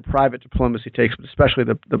lesser extent private diplomacy takes, but especially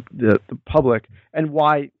the public, and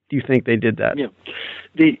why do you think they did that? Yeah,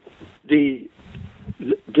 the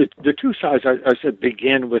two sides I said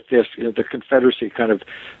begin with this, the Confederacy kind of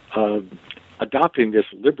adopting this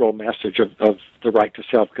liberal message of the right to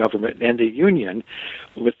self-government, and the Union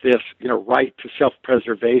with this, right to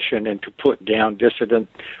self-preservation and to put down dissident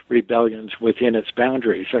rebellions within its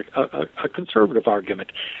boundaries, a conservative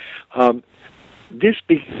argument. This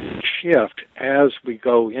big shift as we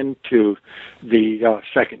go into the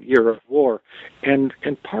second year of war, and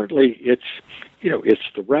partly it's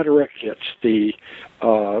the rhetoric, it's the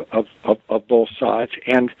of both sides,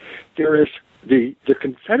 and there is the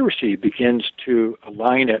Confederacy begins to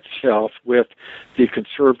align itself with the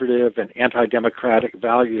conservative and anti-democratic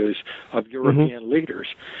values of European leaders,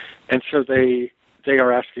 and so they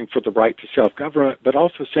are asking for the right to self-government, but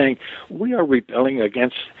also saying we are rebelling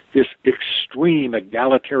against this extreme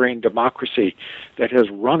egalitarian democracy that has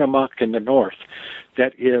run amok in the North,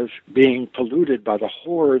 that is being polluted by the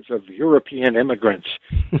hordes of European immigrants,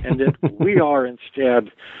 and that we are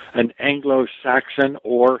instead an Anglo-Saxon,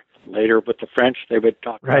 or later with the French they would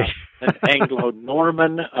talk about an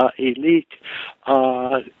Anglo-Norman elite,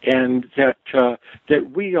 and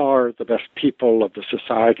that we are the best people of the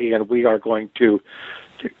society, and we are going to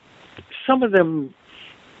some of them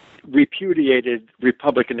repudiated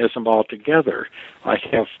republicanism altogether. I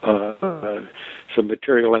have some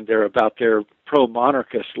material in there about their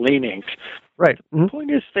pro-monarchist leanings. Right. The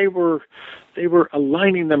point is, they were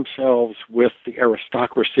aligning themselves with the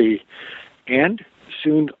aristocracy, and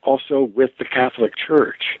soon also with the Catholic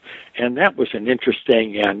Church, and that was an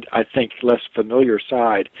interesting and I think less familiar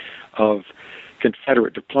side of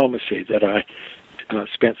Confederate diplomacy that I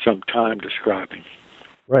spent some time describing.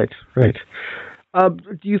 Right.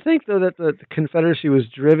 Do you think, though, that the Confederacy was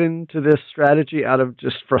driven to this strategy out of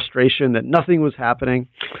just frustration that nothing was happening,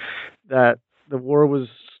 that the war was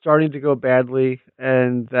starting to go badly,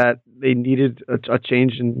 and that they needed a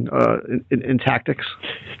change in tactics?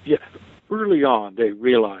 Yeah. Early on, they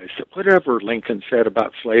realized that whatever Lincoln said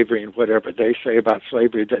about slavery and whatever they say about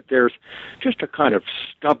slavery, that there's just a kind of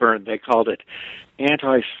stubborn, they called it,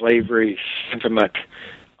 anti-slavery sentiment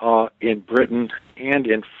in Britain and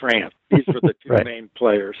in France. These were the two main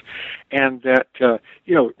players. And that,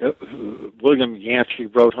 William Yancey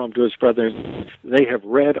wrote home to his brother, they have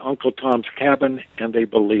read Uncle Tom's Cabin and they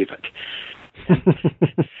believe it.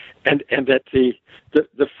 and that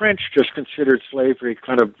the French just considered slavery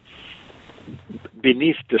kind of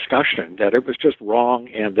beneath discussion, that it was just wrong,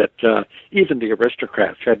 and that even the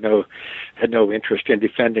aristocrats had no interest in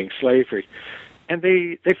defending slavery, and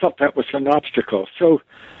they felt that was an obstacle. So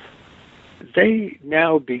they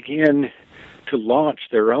now begin to launch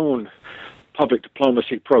their own public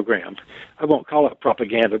diplomacy program. I won't call it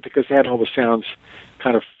propaganda because that always sounds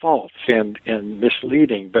kind of false and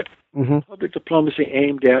misleading, but public diplomacy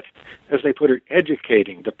aimed at, as they put it,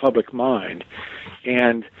 educating the public mind.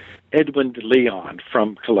 And Edwin de Leon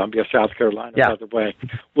from Columbia, South Carolina, by the way,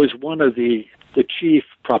 was one of the chief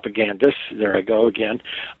propagandists. There I go again.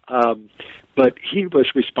 But he was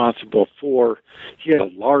responsible for, he had a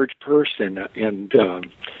large purse and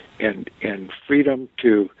freedom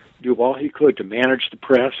to do all he could to manage the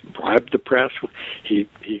press, bribe the press. He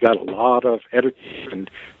got a lot of editors and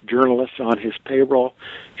journalists on his payroll,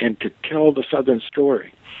 and to tell the Southern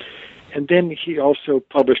story. And then he also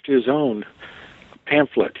published his own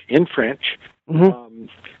pamphlet in French,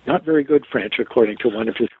 not very good French, according to one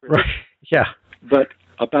of his critics, but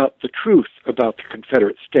about the truth about the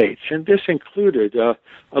Confederate States. And this included a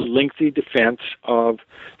lengthy defense of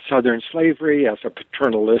Southern slavery as a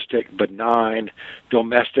paternalistic, benign,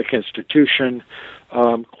 domestic institution,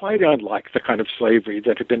 quite unlike the kind of slavery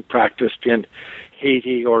that had been practiced in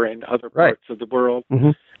Haiti or in other parts of the world.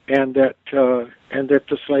 And that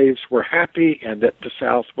the slaves were happy, and that the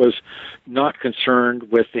South was not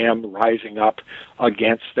concerned with them rising up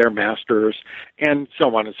against their masters, and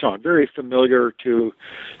so on and so on. Very familiar to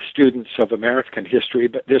students of American history,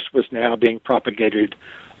 but this was now being propagated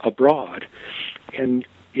abroad. And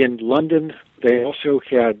in London, they also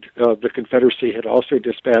had, the Confederacy had also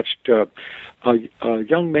dispatched a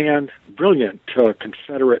young man, brilliant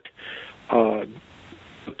Confederate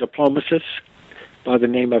diplomatist, by the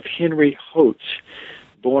name of Henry Hotz,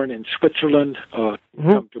 born in Switzerland,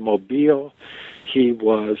 come to Mobile. He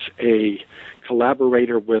was a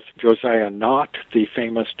collaborator with Josiah Nott, the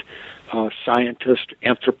famous scientist,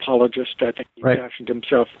 anthropologist, I think he fashioned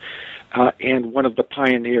himself. and one of the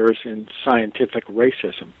pioneers in scientific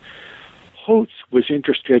racism. Holtz was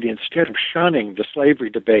interested, instead of shunning the slavery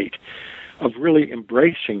debate, of really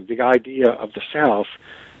embracing the idea of the South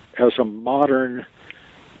as a modern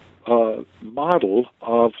model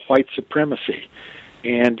of white supremacy.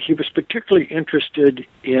 And he was particularly interested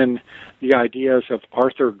in the ideas of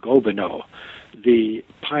Arthur Gobineau, the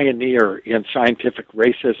pioneer in scientific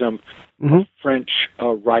racism, a French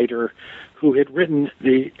writer who had written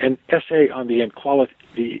an essay on the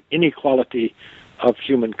inequality of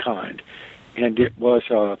humankind. And it was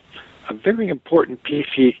a very important piece.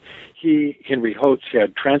 Henry Holtz,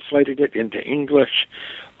 had translated it into English,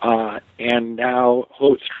 and now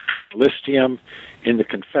Holtz lists him in the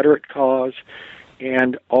Confederate cause,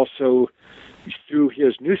 and also through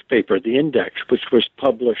his newspaper, The Index, which was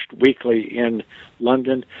published weekly in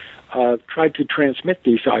London, tried to transmit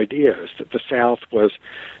these ideas that the South was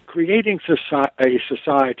creating a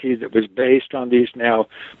society that was based on these now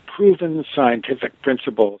proven scientific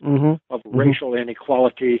principles of racial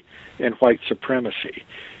inequality and white supremacy.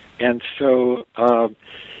 And so,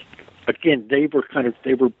 again, they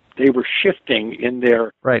were shifting in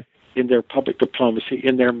their public diplomacy,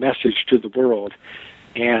 in their message to the world,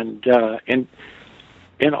 and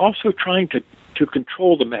also trying to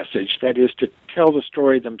control the message. That is, to tell the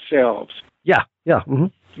story themselves.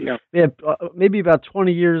 Maybe about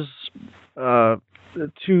 20 years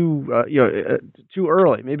too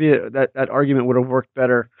early. Maybe that argument would have worked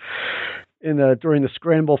better during the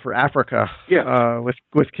scramble for Africa,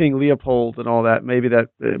 with King Leopold and all that. Maybe that,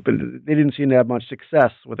 but they didn't seem to have much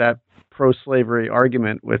success with that pro-slavery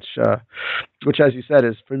argument, which, as you said,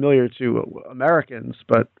 is familiar to Americans,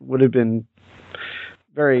 but would have been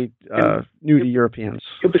very new to Europeans.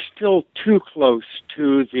 It was still too close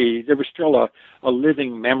to there was still a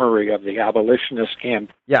living memory of the abolitionist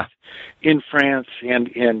camp in France and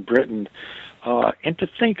in Britain. And to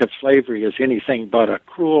think of slavery as anything but a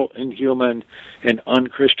cruel, inhuman, and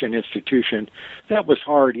unchristian institution, that was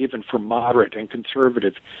hard even for moderate and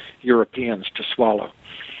conservative Europeans to swallow.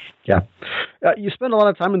 Yeah. You spend a lot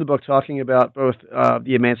of time in the book talking about both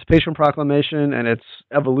the Emancipation Proclamation and its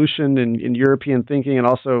evolution in European thinking, and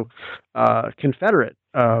also Confederate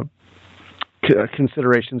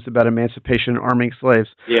considerations about emancipation and arming slaves.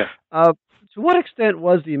 Yeah. To what extent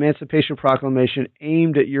was the Emancipation Proclamation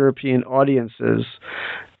aimed at European audiences?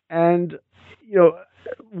 And,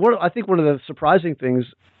 I think one of the surprising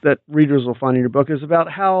things that readers will find in your book is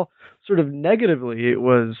about how sort of negatively it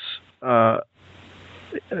was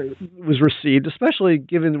received, especially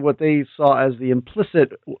given what they saw as the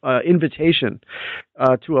implicit invitation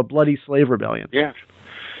to a bloody slave rebellion. Yes.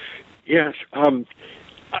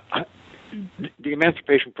 The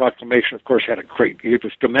Emancipation Proclamation, of course, it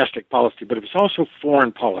was domestic policy, but it was also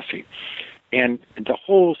foreign policy. And the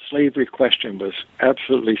whole slavery question was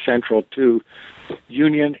absolutely central to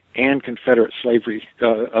Union and Confederate slavery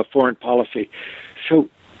foreign policy. So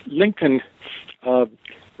Lincoln,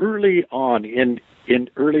 early on in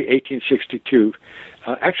early 1862,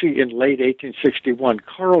 actually in late 1861,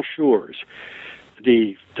 Karl Schurz,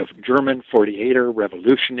 the German 48er,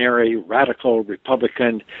 revolutionary, radical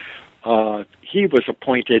Republican, he was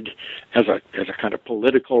appointed as a kind of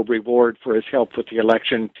political reward for his help with the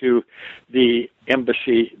election to the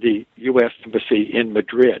embassy, the U.S. embassy in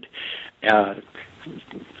Madrid.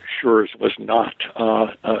 Schurz was not.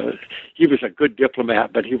 He was a good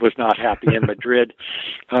diplomat, but he was not happy in Madrid.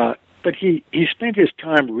 But he spent his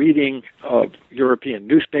time reading European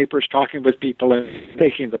newspapers, talking with people, and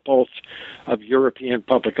taking the pulse of European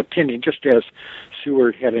public opinion, just as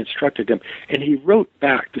Seward had instructed him. And he wrote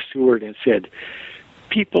back to Seward and said,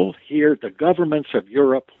 people here, the governments of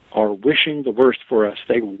Europe, are wishing the worst for us.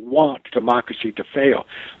 They want democracy to fail.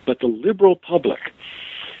 But the liberal public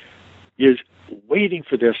is waiting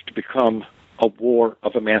for this to become a war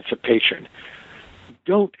of emancipation.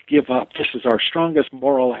 Don't give up. This is our strongest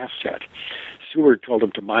moral asset. Seward told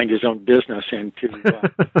him to mind his own business and to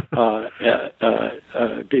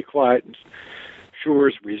be quiet.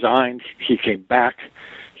 Schurz resigned. He came back.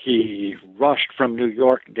 He rushed from New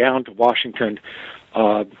York down to Washington,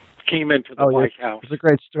 came into the White House. It's a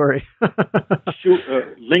great story.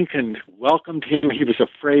 Lincoln welcomed him. He was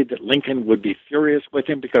afraid that Lincoln would be furious with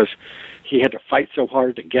him because he had to fight so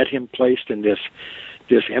hard to get him placed in this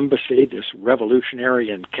embassy, this revolutionary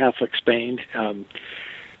in Catholic Spain.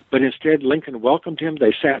 But instead, Lincoln welcomed him.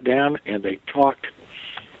 They sat down and they talked.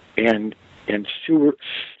 And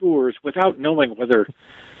Schurz, without knowing whether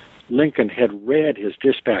Lincoln had read his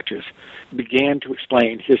dispatches, began to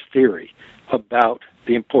explain his theory about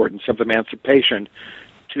the importance of emancipation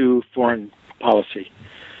to foreign policy.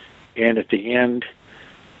 And at the end,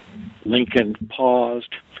 Lincoln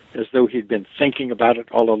paused as though he'd been thinking about it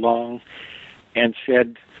all along and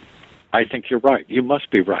said, I think you're right. You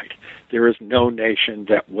must be right. There is no nation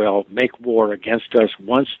that will make war against us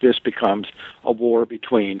once this becomes a war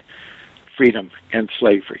between freedom and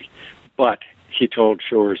slavery. But, he told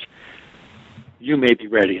Shores, you may be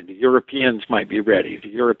ready, and the Europeans might be ready, the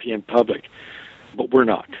European public, but we're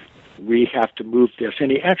not. We have to move this.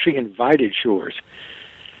 And he actually invited Shores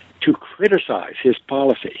to criticize his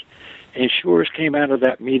policy. And Shores came out of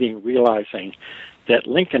that meeting realizing that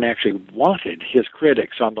Lincoln actually wanted his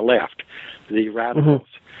critics on the left, the radicals,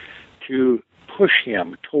 to push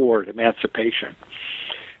him toward emancipation.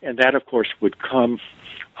 And that, of course, would come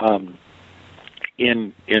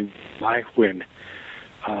in July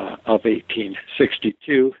of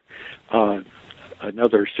 1862,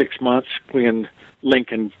 another 6 months, when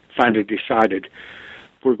Lincoln finally decided,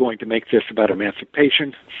 we're going to make this about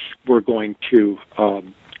emancipation. We're going to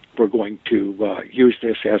use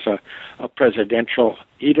this as a presidential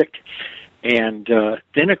edict. And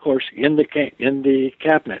then, of course, in the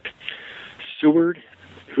cabinet, Seward,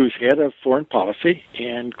 who's head of foreign policy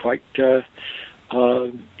and quite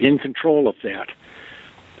in control of that,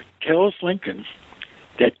 tells Lincoln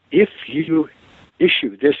that if you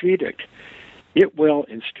issue this edict, it will,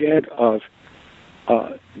 instead of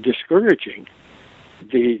discouraging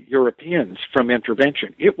the Europeans from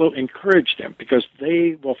intervention, it will encourage them, because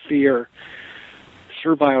they will fear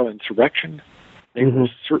servile insurrection, they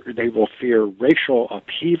will fear racial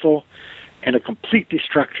upheaval, and a complete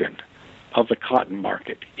destruction of the cotton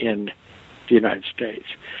market in the United States.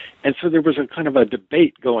 And so there was a kind of a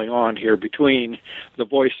debate going on here between the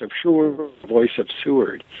voice of Seward, the voice of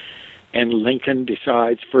Seward, and Lincoln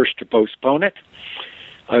decides first to postpone it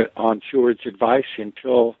on Seward's advice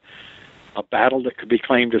until a battle that could be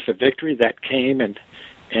claimed as a victory. That came in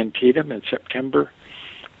Antietam in September,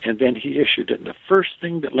 and then he issued it. And the first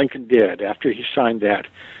thing that Lincoln did after he signed that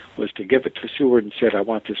was to give it to Seward and said, I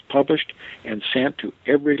want this published and sent to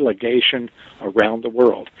every legation around the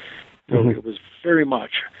world. So it was very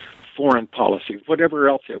much foreign policy. Whatever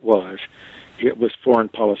else it was foreign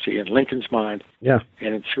policy in Lincoln's mind and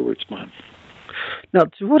in Seward's mind. Now,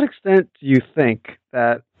 to what extent do you think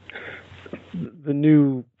that the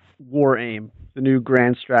new war aim, the new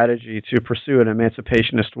grand strategy to pursue an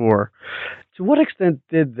emancipationist war, to what extent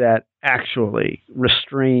did that actually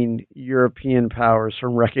restrain European powers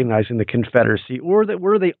from recognizing the Confederacy, or that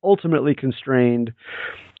were they ultimately constrained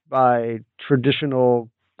by traditional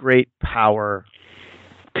great power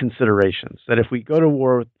considerations, that if we go to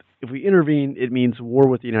war, if we intervene, it means war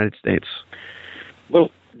with the United States? Well,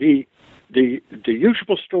 the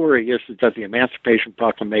usual story is that the Emancipation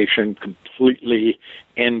Proclamation completely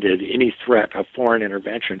ended any threat of foreign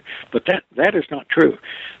intervention, but that is not true.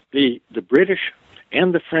 The British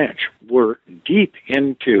and the French were deep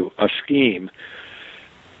into a scheme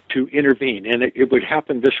to intervene, and it would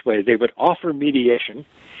happen this way. They would offer mediation,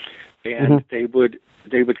 and they would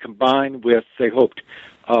combine with, they hoped,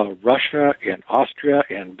 Russia and Austria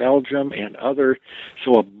and Belgium and other,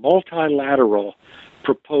 so a multilateral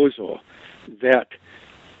proposal that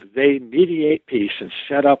they mediate peace and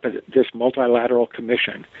set up this multilateral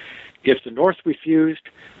commission. If the North refused,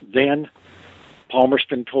 then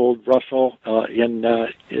Palmerston told Russell in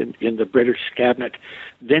the British cabinet,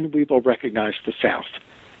 then we will recognize the South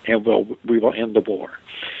and we will end the war.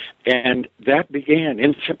 And that began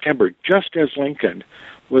in September, just as Lincoln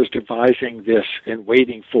was devising this and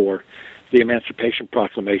waiting for the Emancipation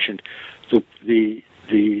Proclamation. The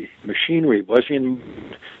machinery was in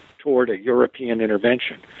toward a European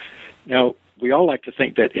intervention. Now, we all like to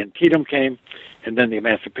think that Antietam came, and then the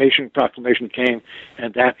Emancipation Proclamation came,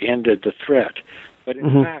 and that ended the threat. But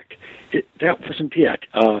in fact, that wasn't it.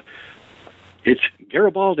 It's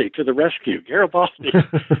Garibaldi to the rescue. Garibaldi,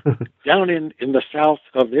 down in the south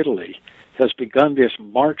of Italy, has begun this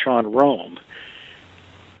march on Rome.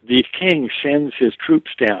 The king sends his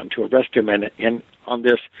troops down to arrest him on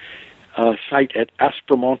this site at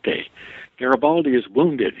Aspromonte. Garibaldi is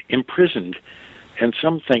wounded, imprisoned, and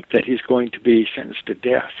some think that he's going to be sentenced to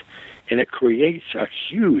death. And it creates a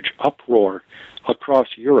huge uproar across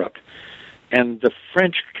Europe. And the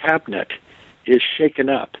French cabinet is shaken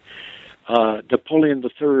up. Napoleon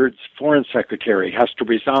III's foreign secretary has to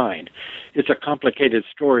resign. It's a complicated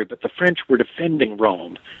story, but the French were defending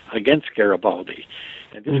Rome against Garibaldi.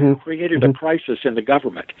 And this created a crisis in the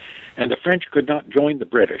government. And the French could not join the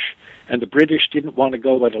British. And the British didn't want to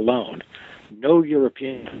go it alone. No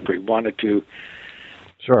European country wanted to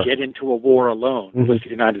get into a war alone with the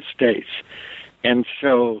United States. And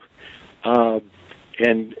so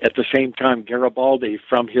And at the same time, Garibaldi,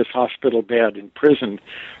 from his hospital bed in prison,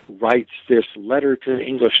 writes this letter to the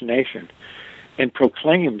English nation and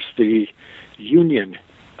proclaims the Union,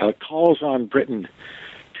 calls on Britain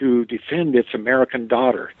to defend its American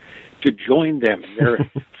daughter, to join them in their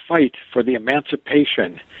fight for the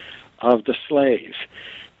emancipation of the slaves.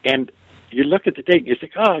 And you look at the date and you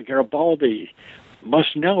think, Garibaldi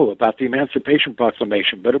must know about the Emancipation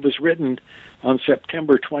Proclamation, but it was written on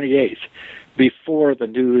September 28th, before the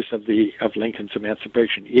news of Lincoln's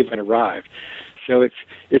emancipation even arrived. So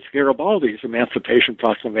it's Garibaldi's Emancipation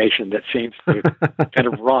Proclamation that seems to kind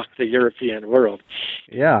of rock the European world.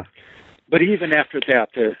 Yeah. But even after that,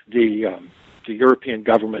 the European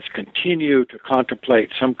governments continue to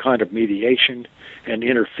contemplate some kind of mediation and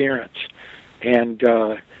interference, and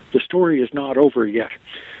the story is not over yet.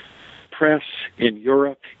 Press in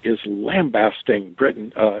Europe is lambasting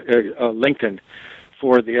Lincoln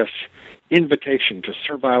for this invitation to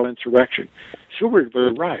servile insurrection. Seward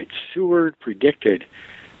was right. Seward predicted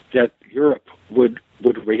that Europe would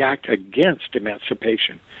react against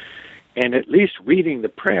emancipation. And at least reading the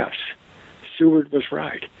press, Seward was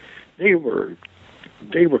right. They were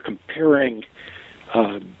comparing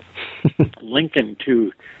Lincoln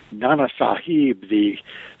to Nana Sahib, the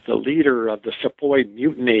leader of the Sepoy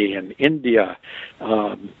Mutiny in India,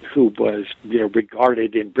 who was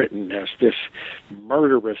regarded in Britain as this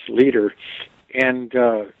murderous leader, and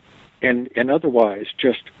otherwise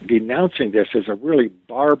just denouncing this as a really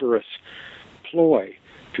barbarous ploy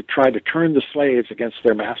to try to turn the slaves against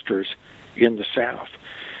their masters in the South.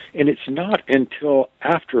 And it's not until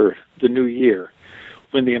after the New Year,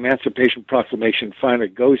 when the Emancipation Proclamation finally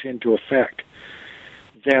goes into effect,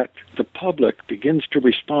 that the public begins to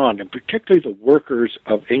respond, and particularly the workers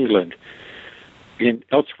of England.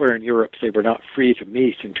 Elsewhere in Europe, they were not free to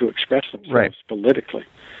meet and to express themselves politically.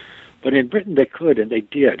 But in Britain, they could, and they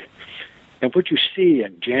did. And what you see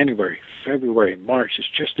in January, February, and March is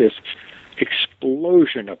just this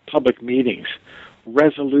explosion of public meetings,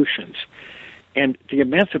 resolutions. And the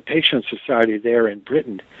Emancipation Society there in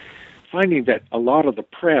Britain, finding that a lot of the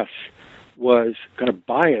press was kind of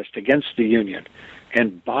biased against the Union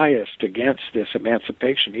and biased against this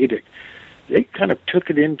emancipation edict, they kind of took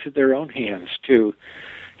it into their own hands to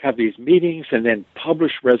have these meetings and then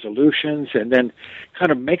publish resolutions and then kind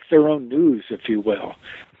of make their own news, if you will.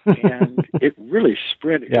 And it really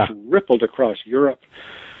spread, it rippled across Europe.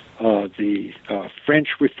 The French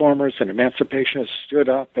reformers and emancipationists stood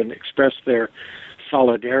up and expressed their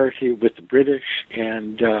solidarity with the British,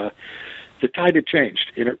 and the tide had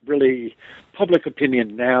changed. And it really, public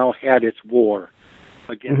opinion now had its war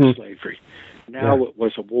against slavery. Now it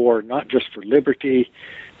was a war not just for liberty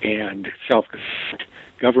and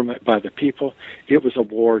self-government by the people. It was a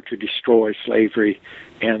war to destroy slavery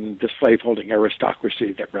and the slaveholding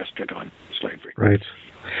aristocracy that rested on slavery. Right.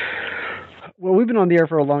 Well, we've been on the air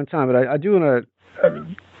for a long time, but I do want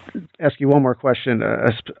to ask you one more question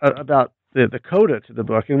about the coda to the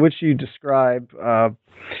book, in which you describe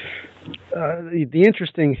the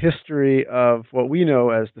interesting history of what we know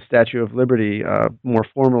as the Statue of Liberty, more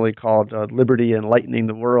formally called Liberty Enlightening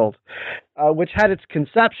the World, which had its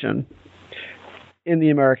conception in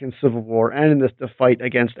the American Civil War and in the fight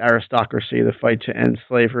against aristocracy, the fight to end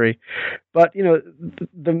slavery. But,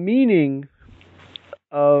 the meaning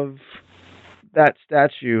of that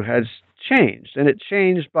statue has changed, and it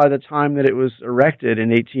changed by the time that it was erected in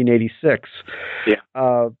 1886.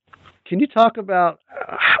 Yeah. Can you talk about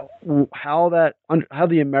how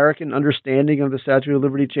the American understanding of the Statue of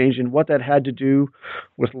Liberty changed, and what that had to do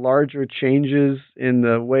with larger changes in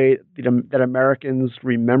the way that Americans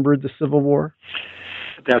remembered the Civil War?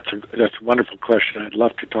 That's a wonderful question. I'd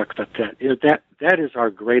love to talk about that. That is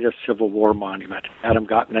our greatest Civil War monument. Adam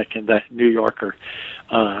Gopnik in the New Yorker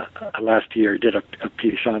last year did a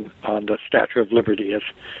piece on the Statue of Liberty as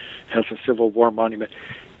a Civil War monument.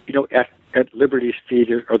 At Liberty's feet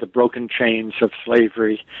are the broken chains of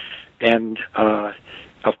slavery, and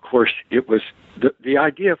of course it was the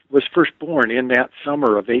idea was first born in that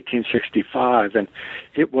summer of 1865, and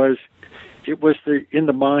it was in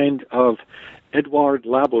the mind of Edouard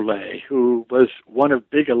Laboulaye, who was one of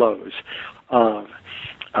Bigelow's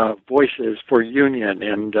voices for union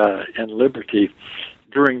and liberty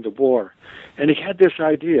during the war, and he had this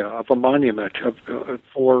idea of a monument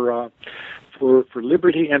for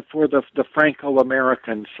liberty and for the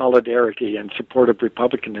Franco-American solidarity and support of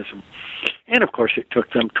republicanism. And of course, it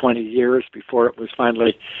took them 20 years before it was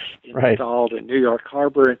finally installed in New York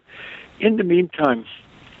Harbor. In the meantime,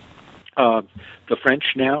 the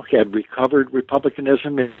French now had recovered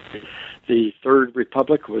republicanism. the Third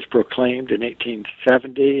Republic was proclaimed in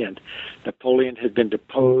 1870, and Napoleon had been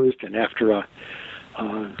deposed, and after a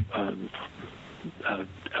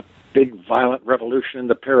big violent revolution in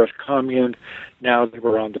the Paris Commune, now they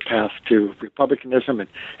were on the path to republicanism,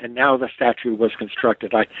 and now the statue was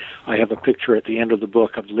constructed. I have a picture at the end of the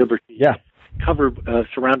book of Liberty, covered,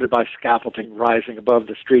 surrounded by scaffolding rising above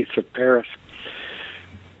the streets of Paris.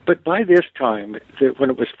 But by this time, when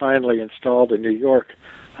it was finally installed in New York,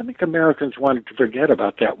 I think Americans wanted to forget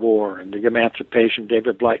about that war and the emancipation.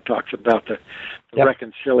 David Blight talks about the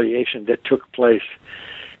reconciliation that took place.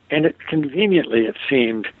 And conveniently, it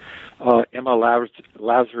seemed, Emma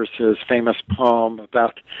Lazarus's famous poem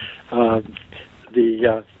about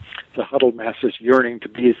the huddled masses yearning to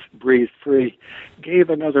breathe free gave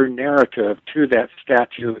another narrative to that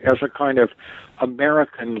statue as a kind of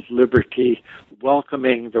American liberty,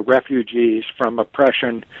 welcoming the refugees from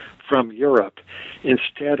oppression from Europe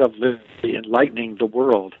instead of enlightening the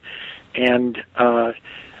world. And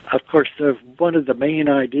of course, one of the main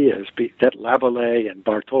ideas that Laboulaye and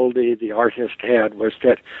Bartholdi, the artist, had was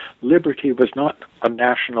that liberty was not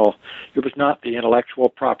it was not the intellectual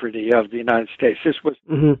property of the United States. This was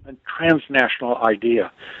a transnational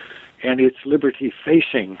idea. And it's liberty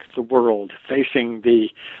facing the world,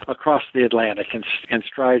 across the Atlantic and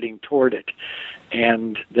striding toward it.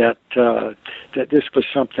 And that this was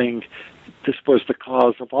something. This was the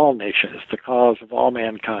cause of all nations, the cause of all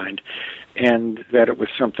mankind, and that it was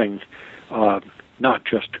something not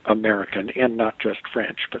just American and not just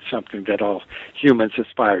French, but something that all humans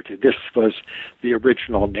aspire to. This was the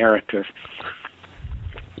original narrative.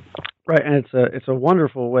 Right, and it's a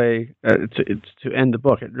wonderful way to end the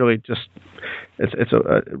book. It really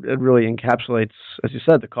it really encapsulates, as you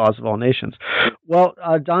said, the cause of all nations. Well,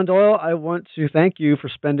 Don Doyle, I want to thank you for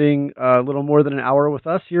spending a little more than an hour with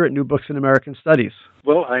us here at New Books in American Studies.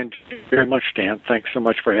 Well, I enjoyed it very much, Dan. Thanks so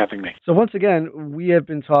much for having me. So once again, we have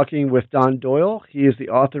been talking with Don Doyle. He is the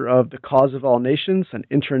author of The Cause of All Nations, An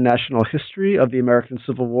International History of the American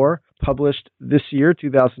Civil War, published this year,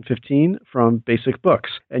 2015, from Basic Books.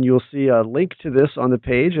 And you'll see a link to this on the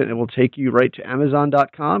page, and it will take you right to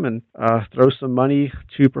Amazon.com and throw some money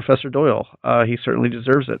to Professor Doyle. He certainly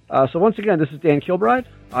deserves it. So once again, this is Dan Kilbride.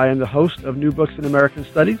 I am the host of New Books in American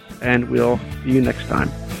Studies, and we'll see you next time.